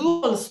the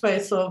dual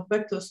space of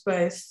vector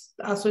space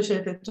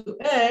associated to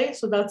A.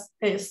 So that's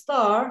A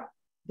star,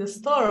 the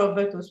star of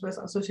vector space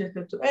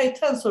associated to A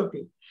tensor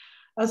B.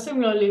 And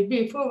similarly,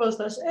 B forward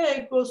slash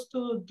A goes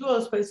to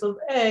dual space of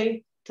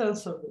A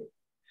tensor B.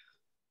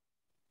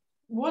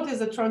 What is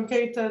a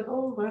truncated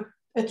over?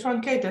 A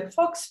truncated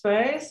Fock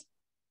space?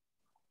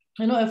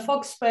 You know, a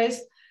Fock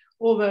space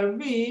over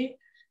V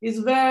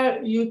is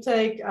where you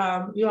take,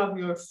 you have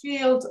your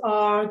field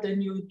R,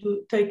 then you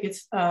take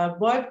its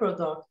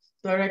byproduct,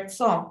 direct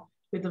sum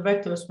with the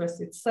vector space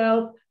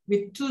itself,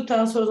 with two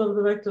tensors of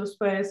the vector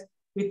space,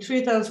 with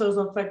three tensors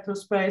of vector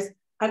space,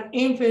 and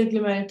infinitely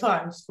many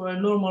times for a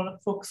normal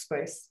Fock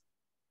space.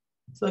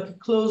 It's like a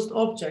closed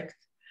object.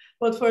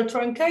 But for a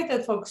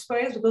truncated Fock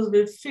space, because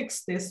we've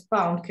fixed this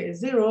bound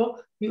K0,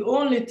 you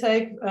only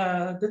take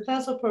the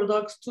tensor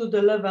products to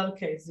the level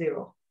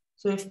K0.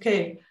 So if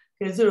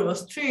K0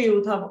 was 3, you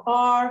would have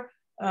R,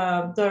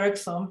 direct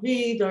sum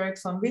V, direct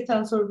sum V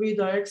tensor V,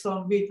 direct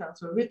sum V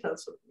tensor V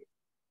tensor V.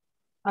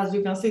 As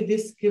you can see,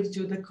 this gives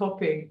you the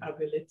copying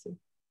ability.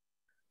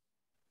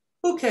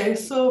 Okay,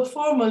 so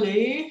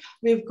formally,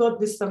 we've got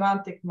this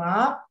semantic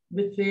map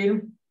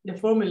between the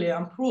formulae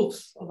and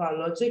proofs of our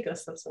logic,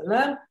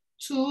 SSLM,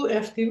 to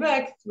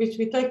FTVect, which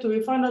we take to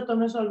be finite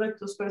dimensional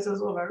vector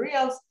spaces over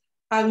reals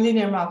and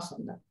linear maps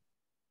on them.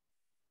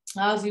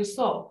 As you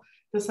saw,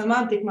 the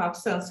semantic map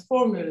sends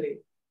formulae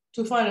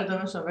to finite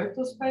dimensional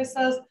vector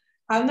spaces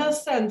and then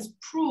sends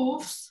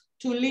proofs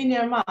to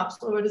linear maps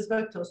over these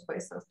vector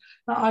spaces.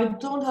 Now, I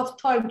don't have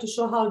time to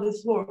show how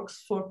this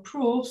works for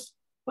proofs,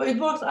 but it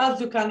works as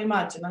you can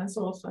imagine, and it's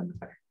also in the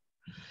fact.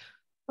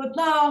 But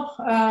now,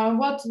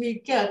 what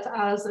we get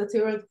as a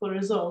theoretical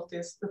result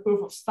is the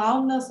proof of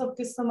soundness of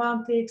this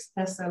semantics.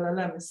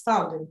 SLLM is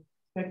sound in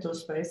vector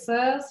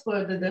spaces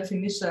for the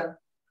definition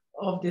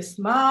of this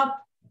map.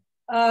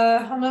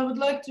 And I would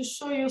like to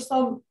show you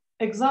some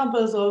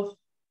examples of,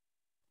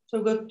 so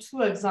I've got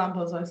two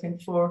examples, I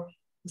think, for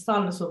the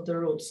soundness of the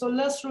rule. So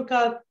let's look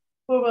at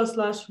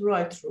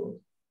forward/right rule.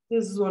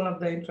 This is one of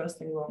the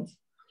interesting ones.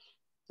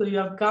 So you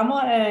have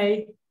gamma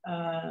A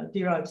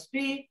derives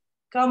B,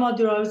 gamma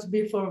derives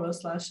B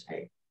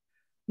forward/A.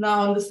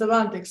 Now on the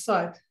semantic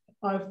side,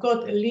 I've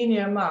got a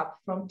linear map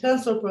from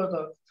tensor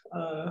product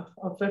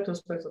of vector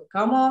space of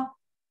gamma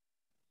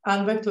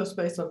and vector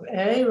space of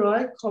A,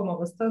 right? Comma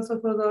was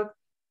tensor product,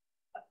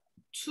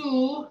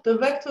 to the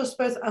vector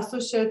space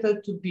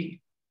associated to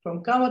B,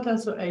 from gamma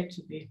tensor A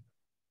to B.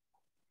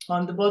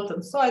 On the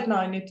bottom side, now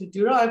I need to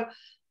derive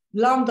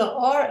lambda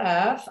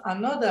RF,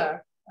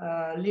 another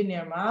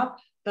linear map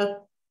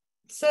that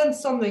sends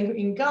something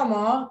in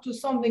gamma to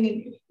something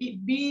in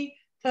B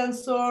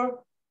tensor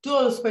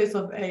dual space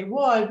of A.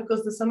 Why?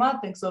 Because the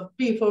semantics of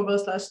B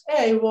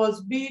forward/A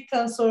was B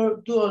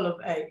tensor dual of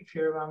A, if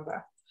you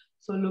remember.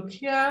 So look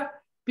here,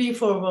 B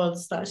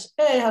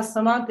forward/A has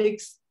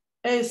semantics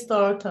A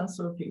star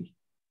tensor B.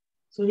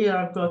 So here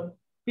I've got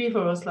B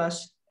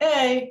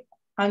forward/A,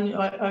 and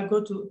I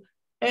go to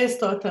A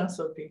star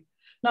tensor B.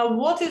 Now,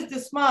 what is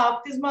this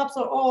map? These maps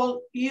are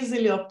all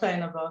easily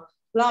obtainable.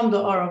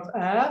 Lambda R of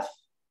F,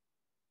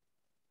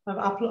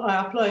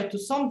 I apply it to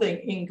something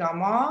in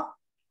gamma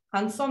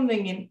and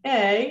something in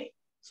A.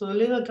 So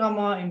little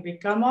gamma in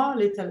big gamma,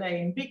 little a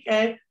in big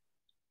A.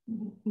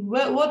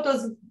 What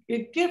does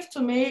it give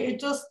to me? It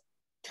just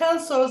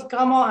tensors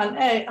gamma and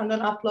A and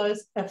then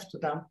applies F to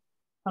them.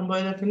 And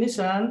by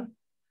definition,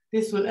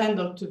 this will end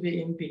up to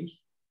be in B.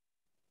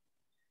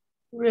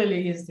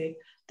 Really easy.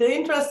 The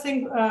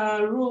interesting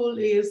rule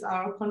is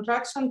our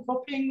contraction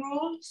copying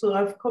rule. So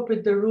I've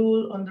copied the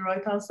rule on the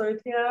right-hand side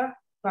here,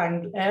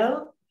 bang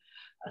L.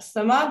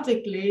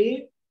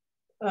 Semantically,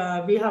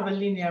 we have a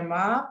linear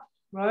map,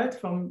 right,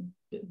 from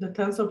the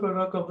tensor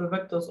product of the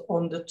vectors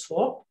on the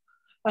top.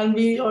 And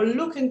we are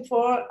looking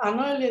for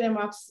another linear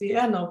map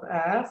Cn of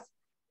F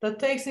that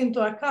takes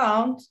into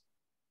account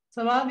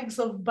semantics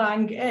of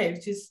bang A,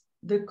 which is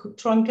the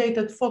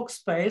truncated Fock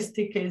space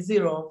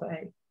TK0 of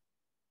A.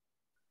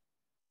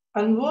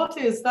 And what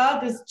is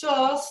that? It's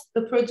just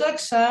the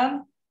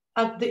projection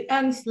at the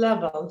nth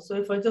level. So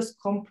if I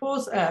just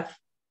compose F,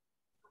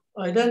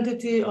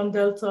 identity on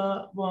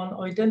delta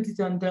 1,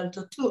 identity on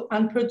delta 2,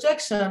 and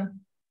projection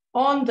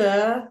on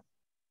the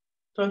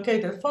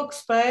truncated Fock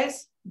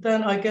space,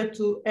 then I get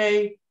to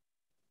A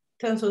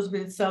tensors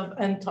with itself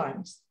n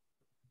times.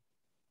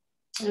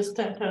 This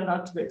turned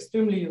out to be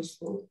extremely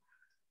useful.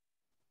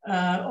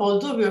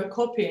 Although we are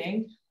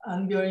copying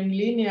and we are in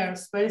linear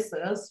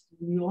spaces,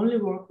 we only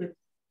work with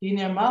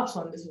linear maps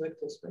on these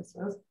vector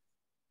spaces.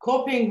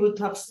 Copying would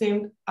have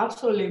seemed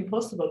absolutely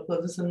impossible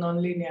because it's a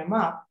non-linear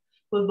map.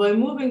 But by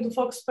moving to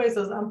Fock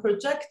spaces and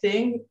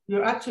projecting,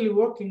 you're actually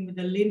working with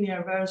a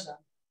linear version.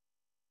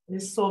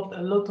 This solved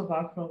a lot of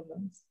our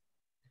problems.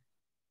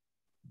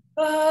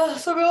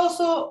 So we're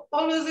also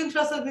always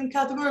interested in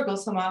categorical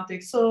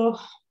semantics. So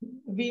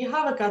we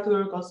have a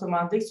categorical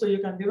semantics, so you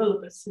can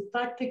develop a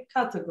syntactic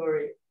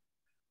category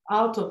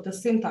out of the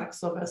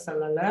syntax of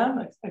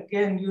SLLM,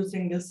 again,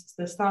 using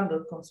the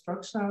standard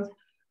constructions.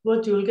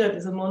 What you'll get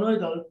is a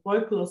monoidal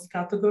by-clause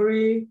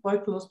category,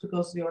 by-clause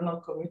because you are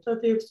not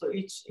commutative, so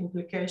each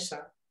implication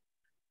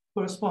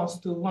corresponds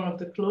to one of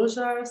the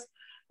closures,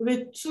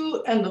 with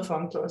two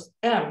endofunctors,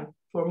 M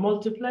for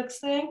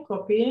multiplexing,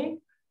 copying,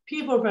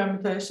 P for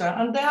permutation,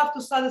 and they have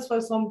to satisfy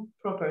some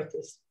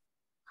properties.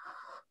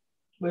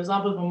 For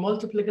example, for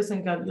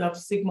multiplication, you have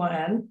sigma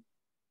n.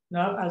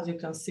 Now, as you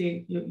can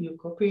see, you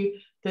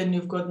copy, then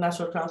you've got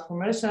natural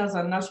transformations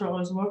and natural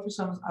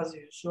isomorphisms as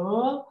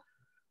usual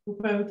for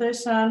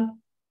permutation.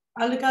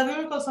 And the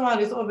categorical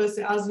semantics,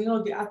 obviously, as you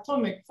know, the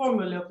atomic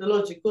formulae of the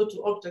logic go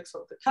to objects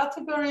of the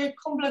category.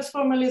 Complex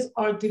formulas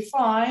are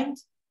defined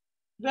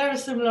very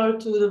similar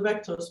to the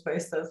vector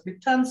spaces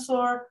with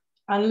tensor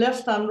and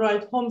left and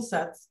right home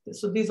sets.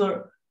 So these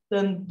are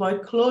then by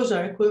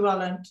closure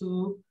equivalent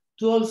to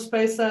dual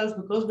spaces.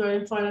 Because we're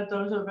infinite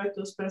dimensional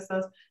vector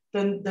spaces,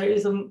 then there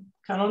is a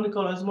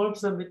canonical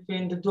isomorphism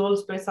between the dual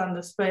space and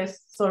the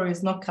space. Sorry,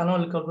 it's not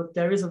canonical, but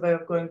there is a way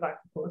of going back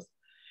and forth.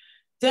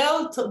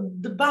 Delta,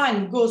 the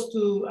bang goes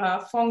to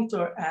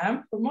functor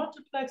M for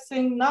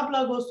multiplexing,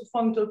 nabla goes to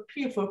functor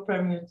P for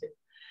permuting.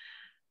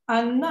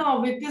 And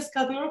now with this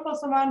categorical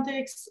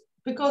semantics,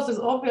 because it's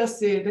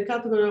obviously the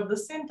category of the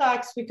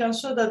syntax, we can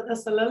show that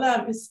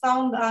SLLM is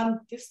sound and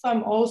this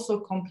time also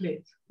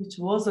complete, which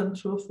wasn't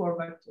true for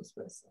vector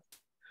spaces.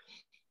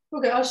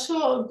 Okay,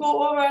 I'll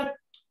go over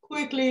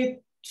quickly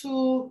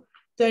two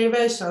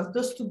derivations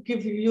just to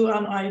give you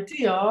an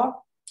idea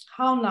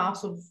how now,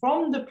 so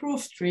from the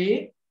proof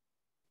tree,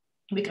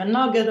 we can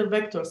now get a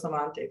vector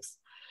semantics.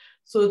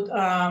 So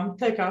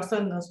take our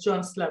sentence,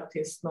 John slept,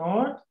 he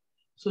snored.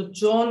 So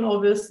John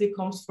obviously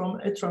comes from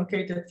a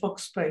truncated Fock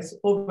space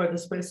over the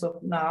space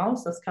of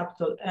nouns, that's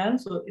capital N.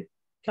 So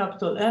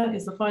capital N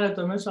is the finite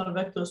dimensional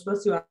vector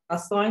space you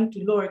assign to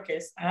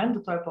lowercase n,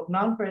 the type of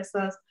noun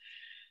phrases.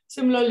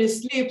 Similarly,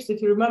 sleeps,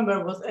 if you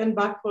remember, was n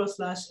backward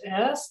slash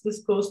s. This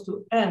goes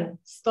to n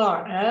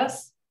star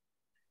s,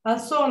 and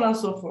so on and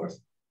so forth.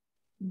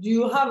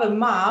 You have a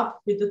map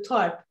with the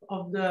type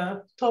of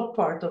the top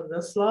part of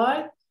the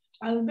slide,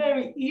 and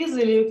very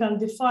easily you can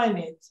define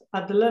it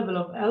at the level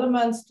of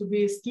elements to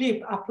be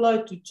sleep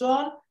applied to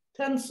John,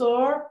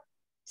 tensor,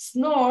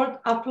 snored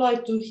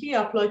applied to he,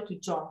 applied to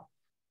John.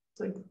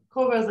 So it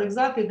covers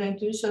exactly the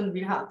intuition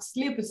we had.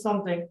 Sleep is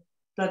something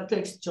that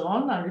takes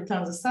John and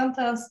returns a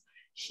sentence.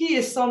 He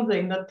is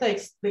something that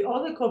takes the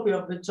other copy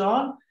of the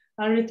John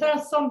and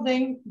returns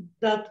something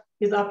that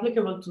is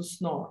applicable to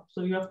snore.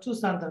 So you have two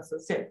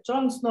sentences here,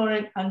 John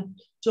snoring and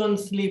John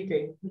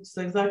sleeping, which is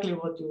exactly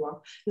what you want.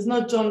 It's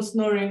not John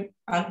snoring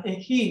and a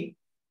he,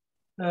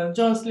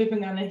 John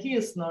sleeping and a he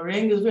is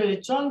snoring. It's really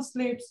John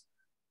sleeps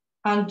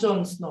and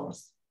John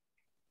snores.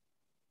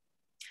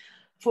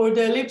 For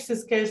the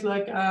ellipsis case,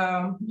 like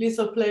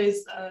Lisa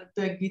plays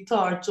the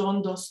guitar,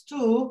 John does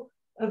too,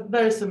 a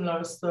very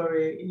similar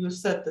story. You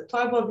set the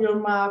type of your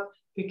map,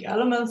 pick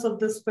elements of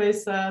the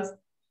spaces,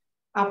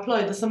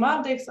 apply the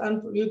semantics,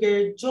 and you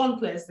get John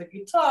plays the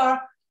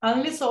guitar,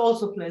 and Lisa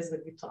also plays the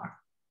guitar.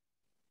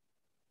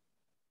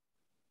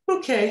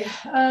 Okay,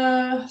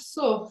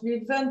 so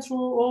we went through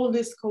all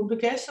these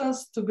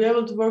complications to be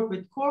able to work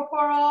with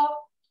corporal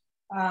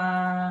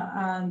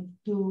and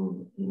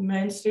do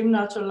mainstream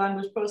natural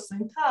language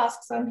processing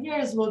tasks. And here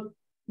is what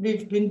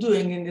we've been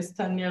doing in these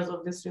 10 years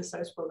of this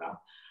research program.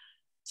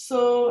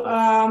 So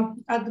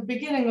at the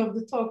beginning of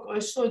the talk, I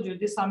showed you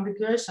this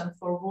ambiguation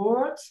for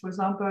words. For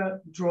example,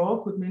 draw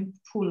could mean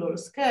pull or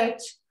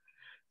sketch.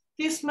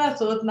 This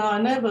method now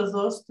enables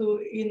us to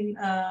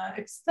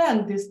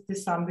extend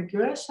this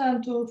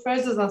ambiguation to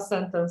phrases and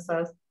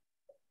sentences.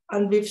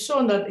 And we've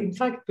shown that, in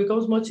fact, it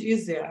becomes much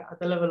easier at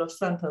the level of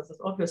sentences,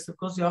 obviously,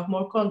 because you have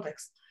more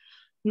context.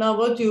 Now,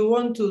 what you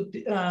want to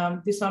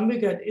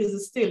disambiguate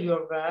is still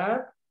your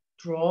verb,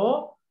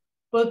 draw,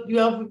 but you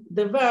have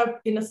the verb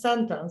in a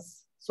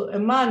sentence. So a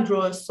man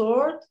draw a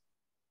sword,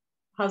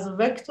 has a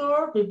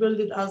vector, we build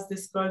it as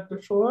described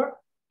before.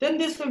 Then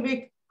this will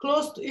be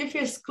if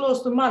it's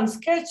close to man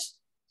sketched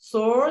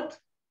sword,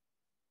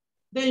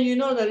 then you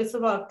know that it's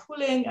about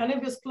pulling. And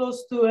if it's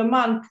close to a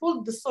man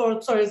pulled the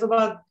sword, sorry, it's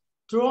about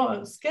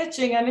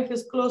sketching. And if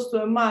it's close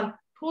to a man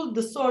pulled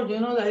the sword, you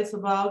know that it's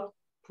about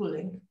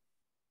pulling.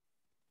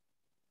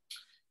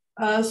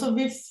 So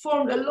we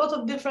formed a lot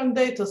of different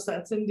data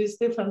sets in these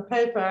different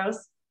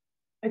papers,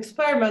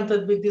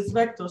 experimented with these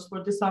vectors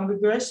for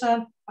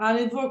disambiguation, and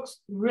it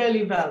works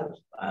really well.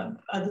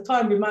 At the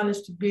time, we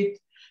managed to beat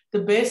the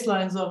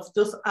baselines of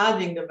just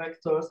adding the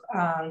vectors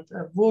and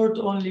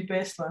word-only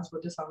baselines for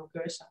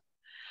disambiguation.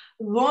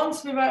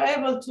 Once we were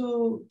able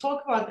to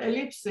talk about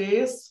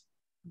ellipses,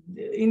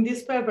 in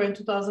this paper in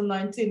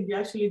 2019, we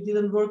actually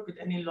didn't work with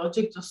any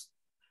logic, just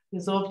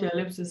resolve the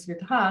ellipses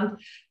with hand.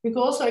 We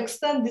could also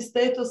extend these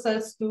data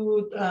sets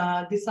to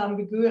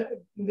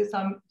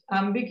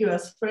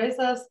ambiguous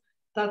phrases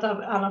that have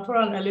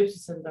anaphoran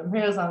ellipses in them.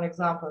 Here's an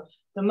example.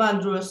 The man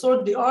drew a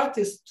sword, the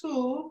artist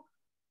too,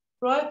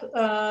 right?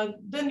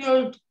 Then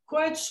you're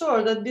quite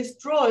sure that this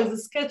draw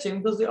is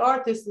sketching because the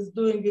artist is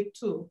doing it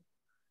too.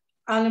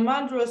 And a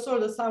man drew a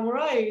sword, a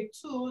samurai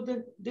too,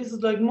 this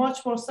is like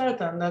much more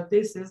certain that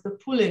this is the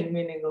pulling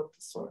meaning of the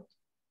sword.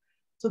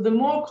 So the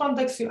more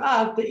context you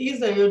add, the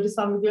easier your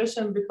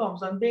disambiguation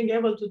becomes, and being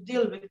able to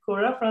deal with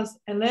coreference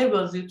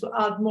enables you to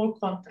add more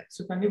context.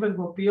 You can even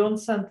go beyond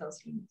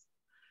sentence limits.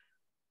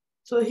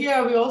 So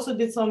here we also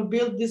did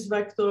build these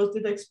vectors,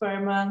 did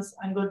experiments,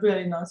 and got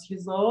really nice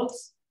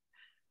results.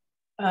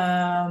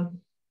 I'll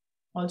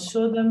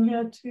show them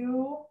here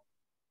too.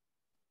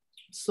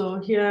 So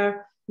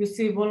here you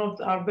see one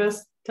of our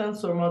best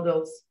tensor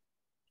models.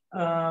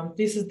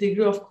 This is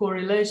degree of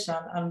correlation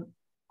and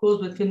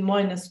goes between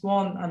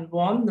 -1 and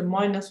 1. The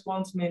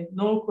 -1s mean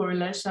no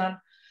correlation.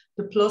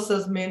 The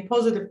pluses mean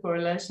positive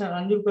correlation.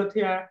 And you've got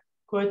here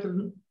quite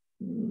a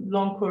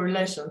long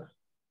correlation,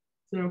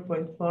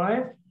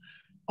 0.5.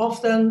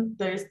 Often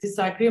there is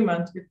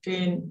disagreement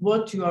between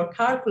what you are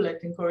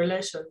calculating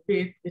correlation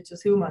with, which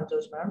is human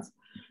judgments,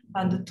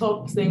 and the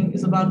top thing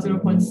is about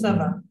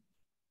 0.7.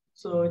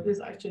 So it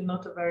is actually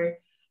not a very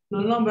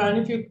low number. And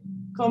if you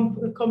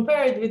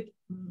compare it with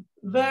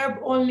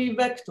verb-only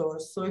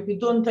vectors, so if you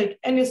don't take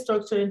any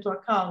structure into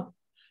account,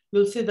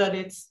 you'll see that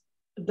it's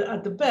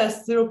at the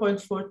best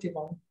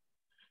 0.41.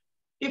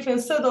 If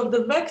instead of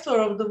the vector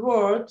of the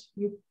word,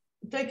 you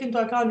take into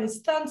account its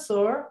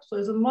tensor, so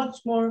it's a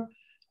much more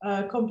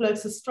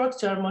complex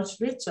structure, much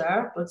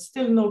richer, but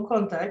still no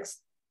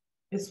context,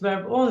 it's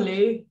verb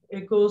only,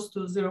 it goes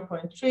to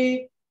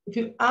 0.3. If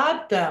you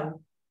add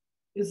them,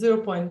 it's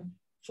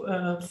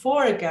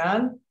 0.4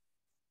 again.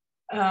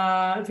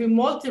 If you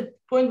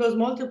point was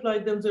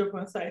multiplied, then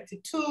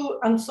 0.32,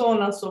 and so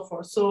on and so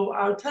forth. So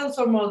our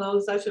tensor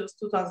models, actually was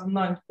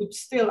 2009, could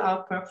still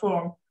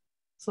outperform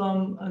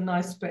some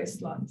nice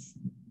baselines.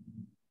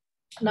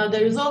 Now the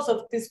results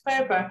of this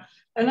paper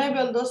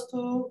enabled us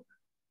to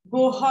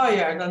go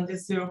higher than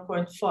this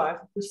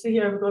 0.5. You see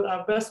here, we've got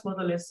our best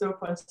model is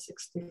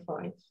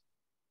 0.65.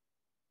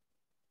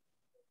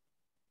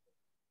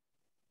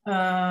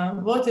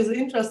 What is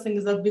interesting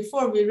is that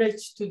before we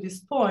reached to this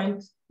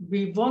point,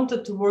 we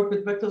wanted to work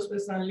with vector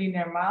space and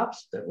linear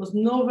maps. There was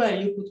no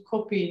way you could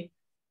copy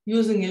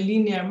using a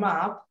linear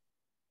map.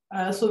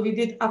 So we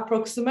did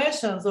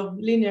approximations of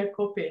linear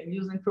copying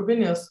using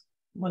Frobenius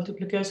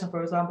multiplication,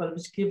 for example,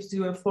 which gives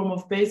you a form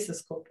of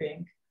basis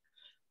copying.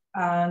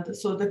 And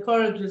so the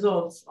current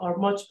results are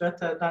much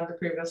better than the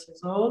previous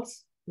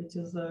results, which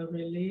is a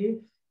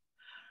relief.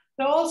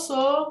 They're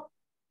also,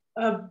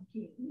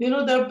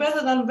 they're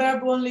better than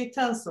verb-only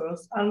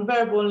tensors and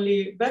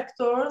verb-only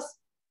vectors.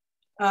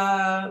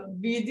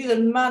 We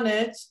didn't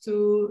manage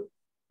to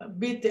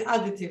beat the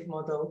additive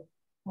model,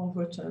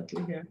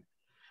 unfortunately here.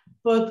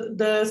 But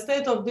the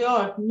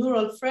state-of-the-art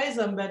neural phrase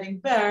embedding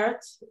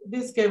BERT,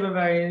 this gave a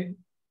very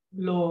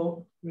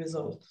low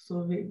result. So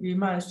we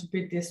managed to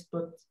beat this,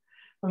 but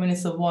I mean,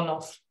 it's a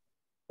one-off.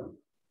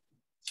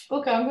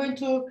 Okay, I'm going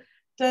to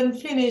then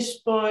finish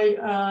by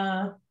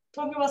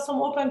talking about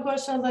some open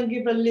questions and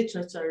give a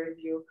literature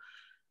review.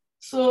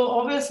 So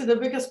obviously the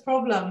biggest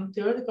problem,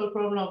 theoretical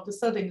problem of the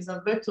setting is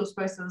that vector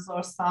spaces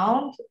are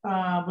sound,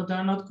 but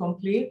they're not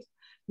complete.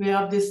 We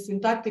have this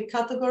syntactic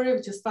category,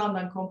 which is sound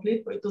and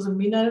complete, but it doesn't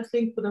mean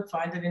anything. Couldn't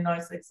find any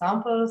nice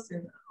examples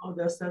in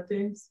other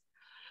settings.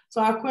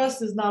 So our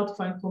quest is now to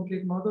find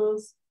complete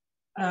models.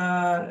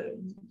 I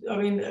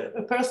mean,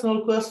 a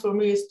personal quest for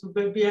me is to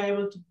be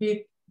able to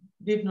beat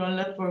deep neural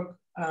network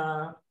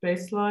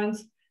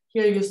baselines.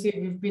 Here you see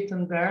we've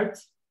beaten BERT,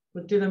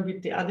 but didn't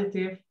beat the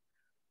additive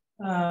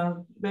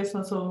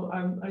baseline. So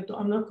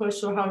I'm not quite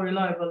sure how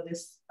reliable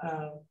this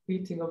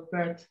beating of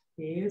BERT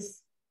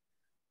is.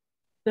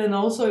 Then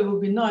also it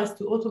would be nice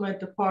to automate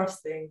the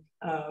parsing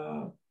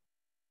and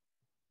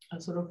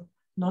sort of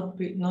not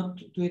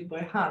do it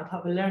by hand,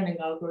 have a learning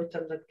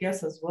algorithm that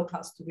guesses what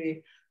has to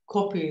be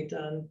copied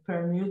and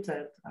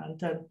permuted and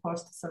then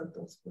parse the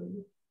sentence for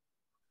you.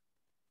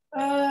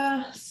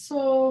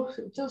 So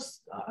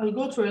just, I'll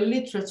go through a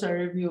literature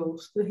review.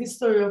 The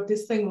history of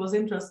this thing was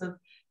interesting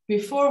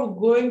before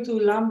going to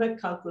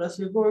Lambek Calculus,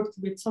 we worked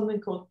with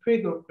something called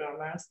pre-group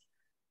grammars,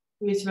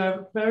 which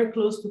were very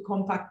close to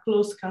compact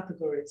closed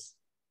categories.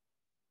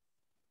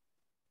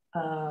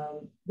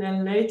 Then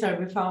later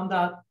we found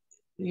out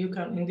you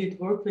can indeed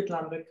work with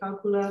Lambek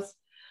Calculus.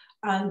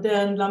 And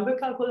then Lambek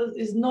Calculus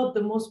is not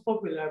the most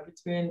popular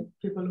between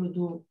people who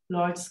do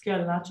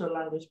large-scale natural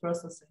language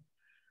processing.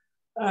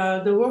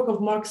 The work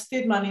of Mark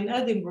Steedman in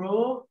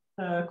Edinburgh,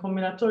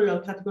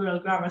 combinatorial categorical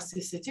grammar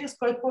CCG, is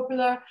quite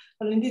popular.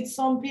 And indeed,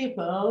 some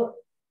people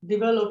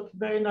develop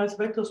very nice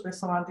vector space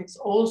semantics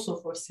also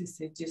for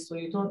CCG. So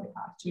you don't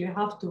actually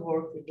have to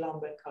work with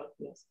Lambek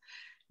Calculus.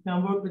 You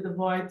can work with the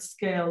wide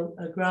scale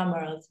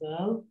grammar as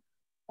well.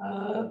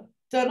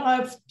 Then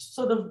I've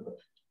sort of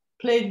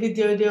played with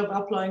the idea of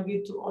applying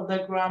it to other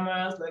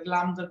grammars like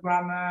lambda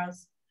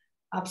grammars,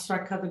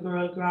 abstract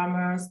categorical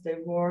grammars, they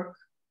work.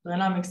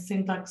 Dynamic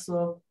syntax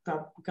of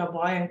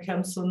Gabay and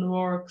Kempson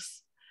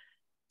works.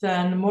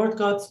 Then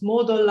Mortgott's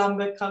modal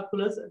Lambek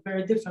calculus, a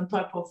very different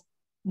type of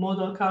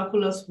modal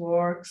calculus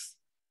works.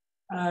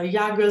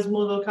 Jager's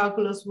modal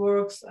calculus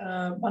works.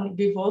 And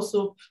we've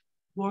also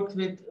worked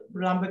with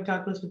Lambek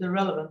calculus with the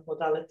relevant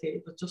modality.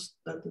 It was just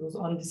that it was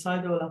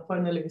undecidable, and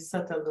finally we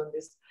settled on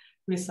this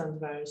recent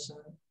version.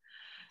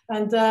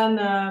 And then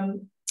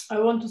I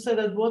want to say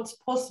that what's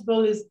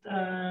possible is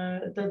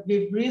that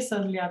we've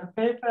recently had a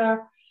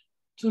paper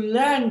to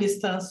learn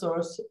these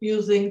tensors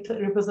using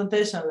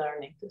representation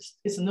learning.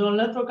 It's a neural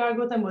network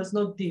algorithm, but it's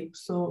not deep.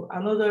 So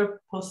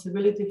another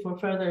possibility for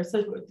further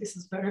research, but this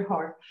is very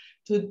hard,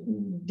 to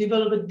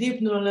develop a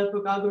deep neural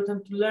network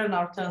algorithm to learn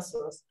our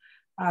tensors.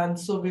 And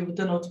so we would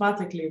then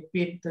automatically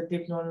beat the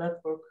deep neural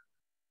network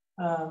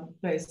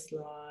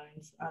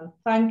baselines. And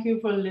thank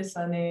you for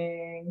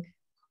listening.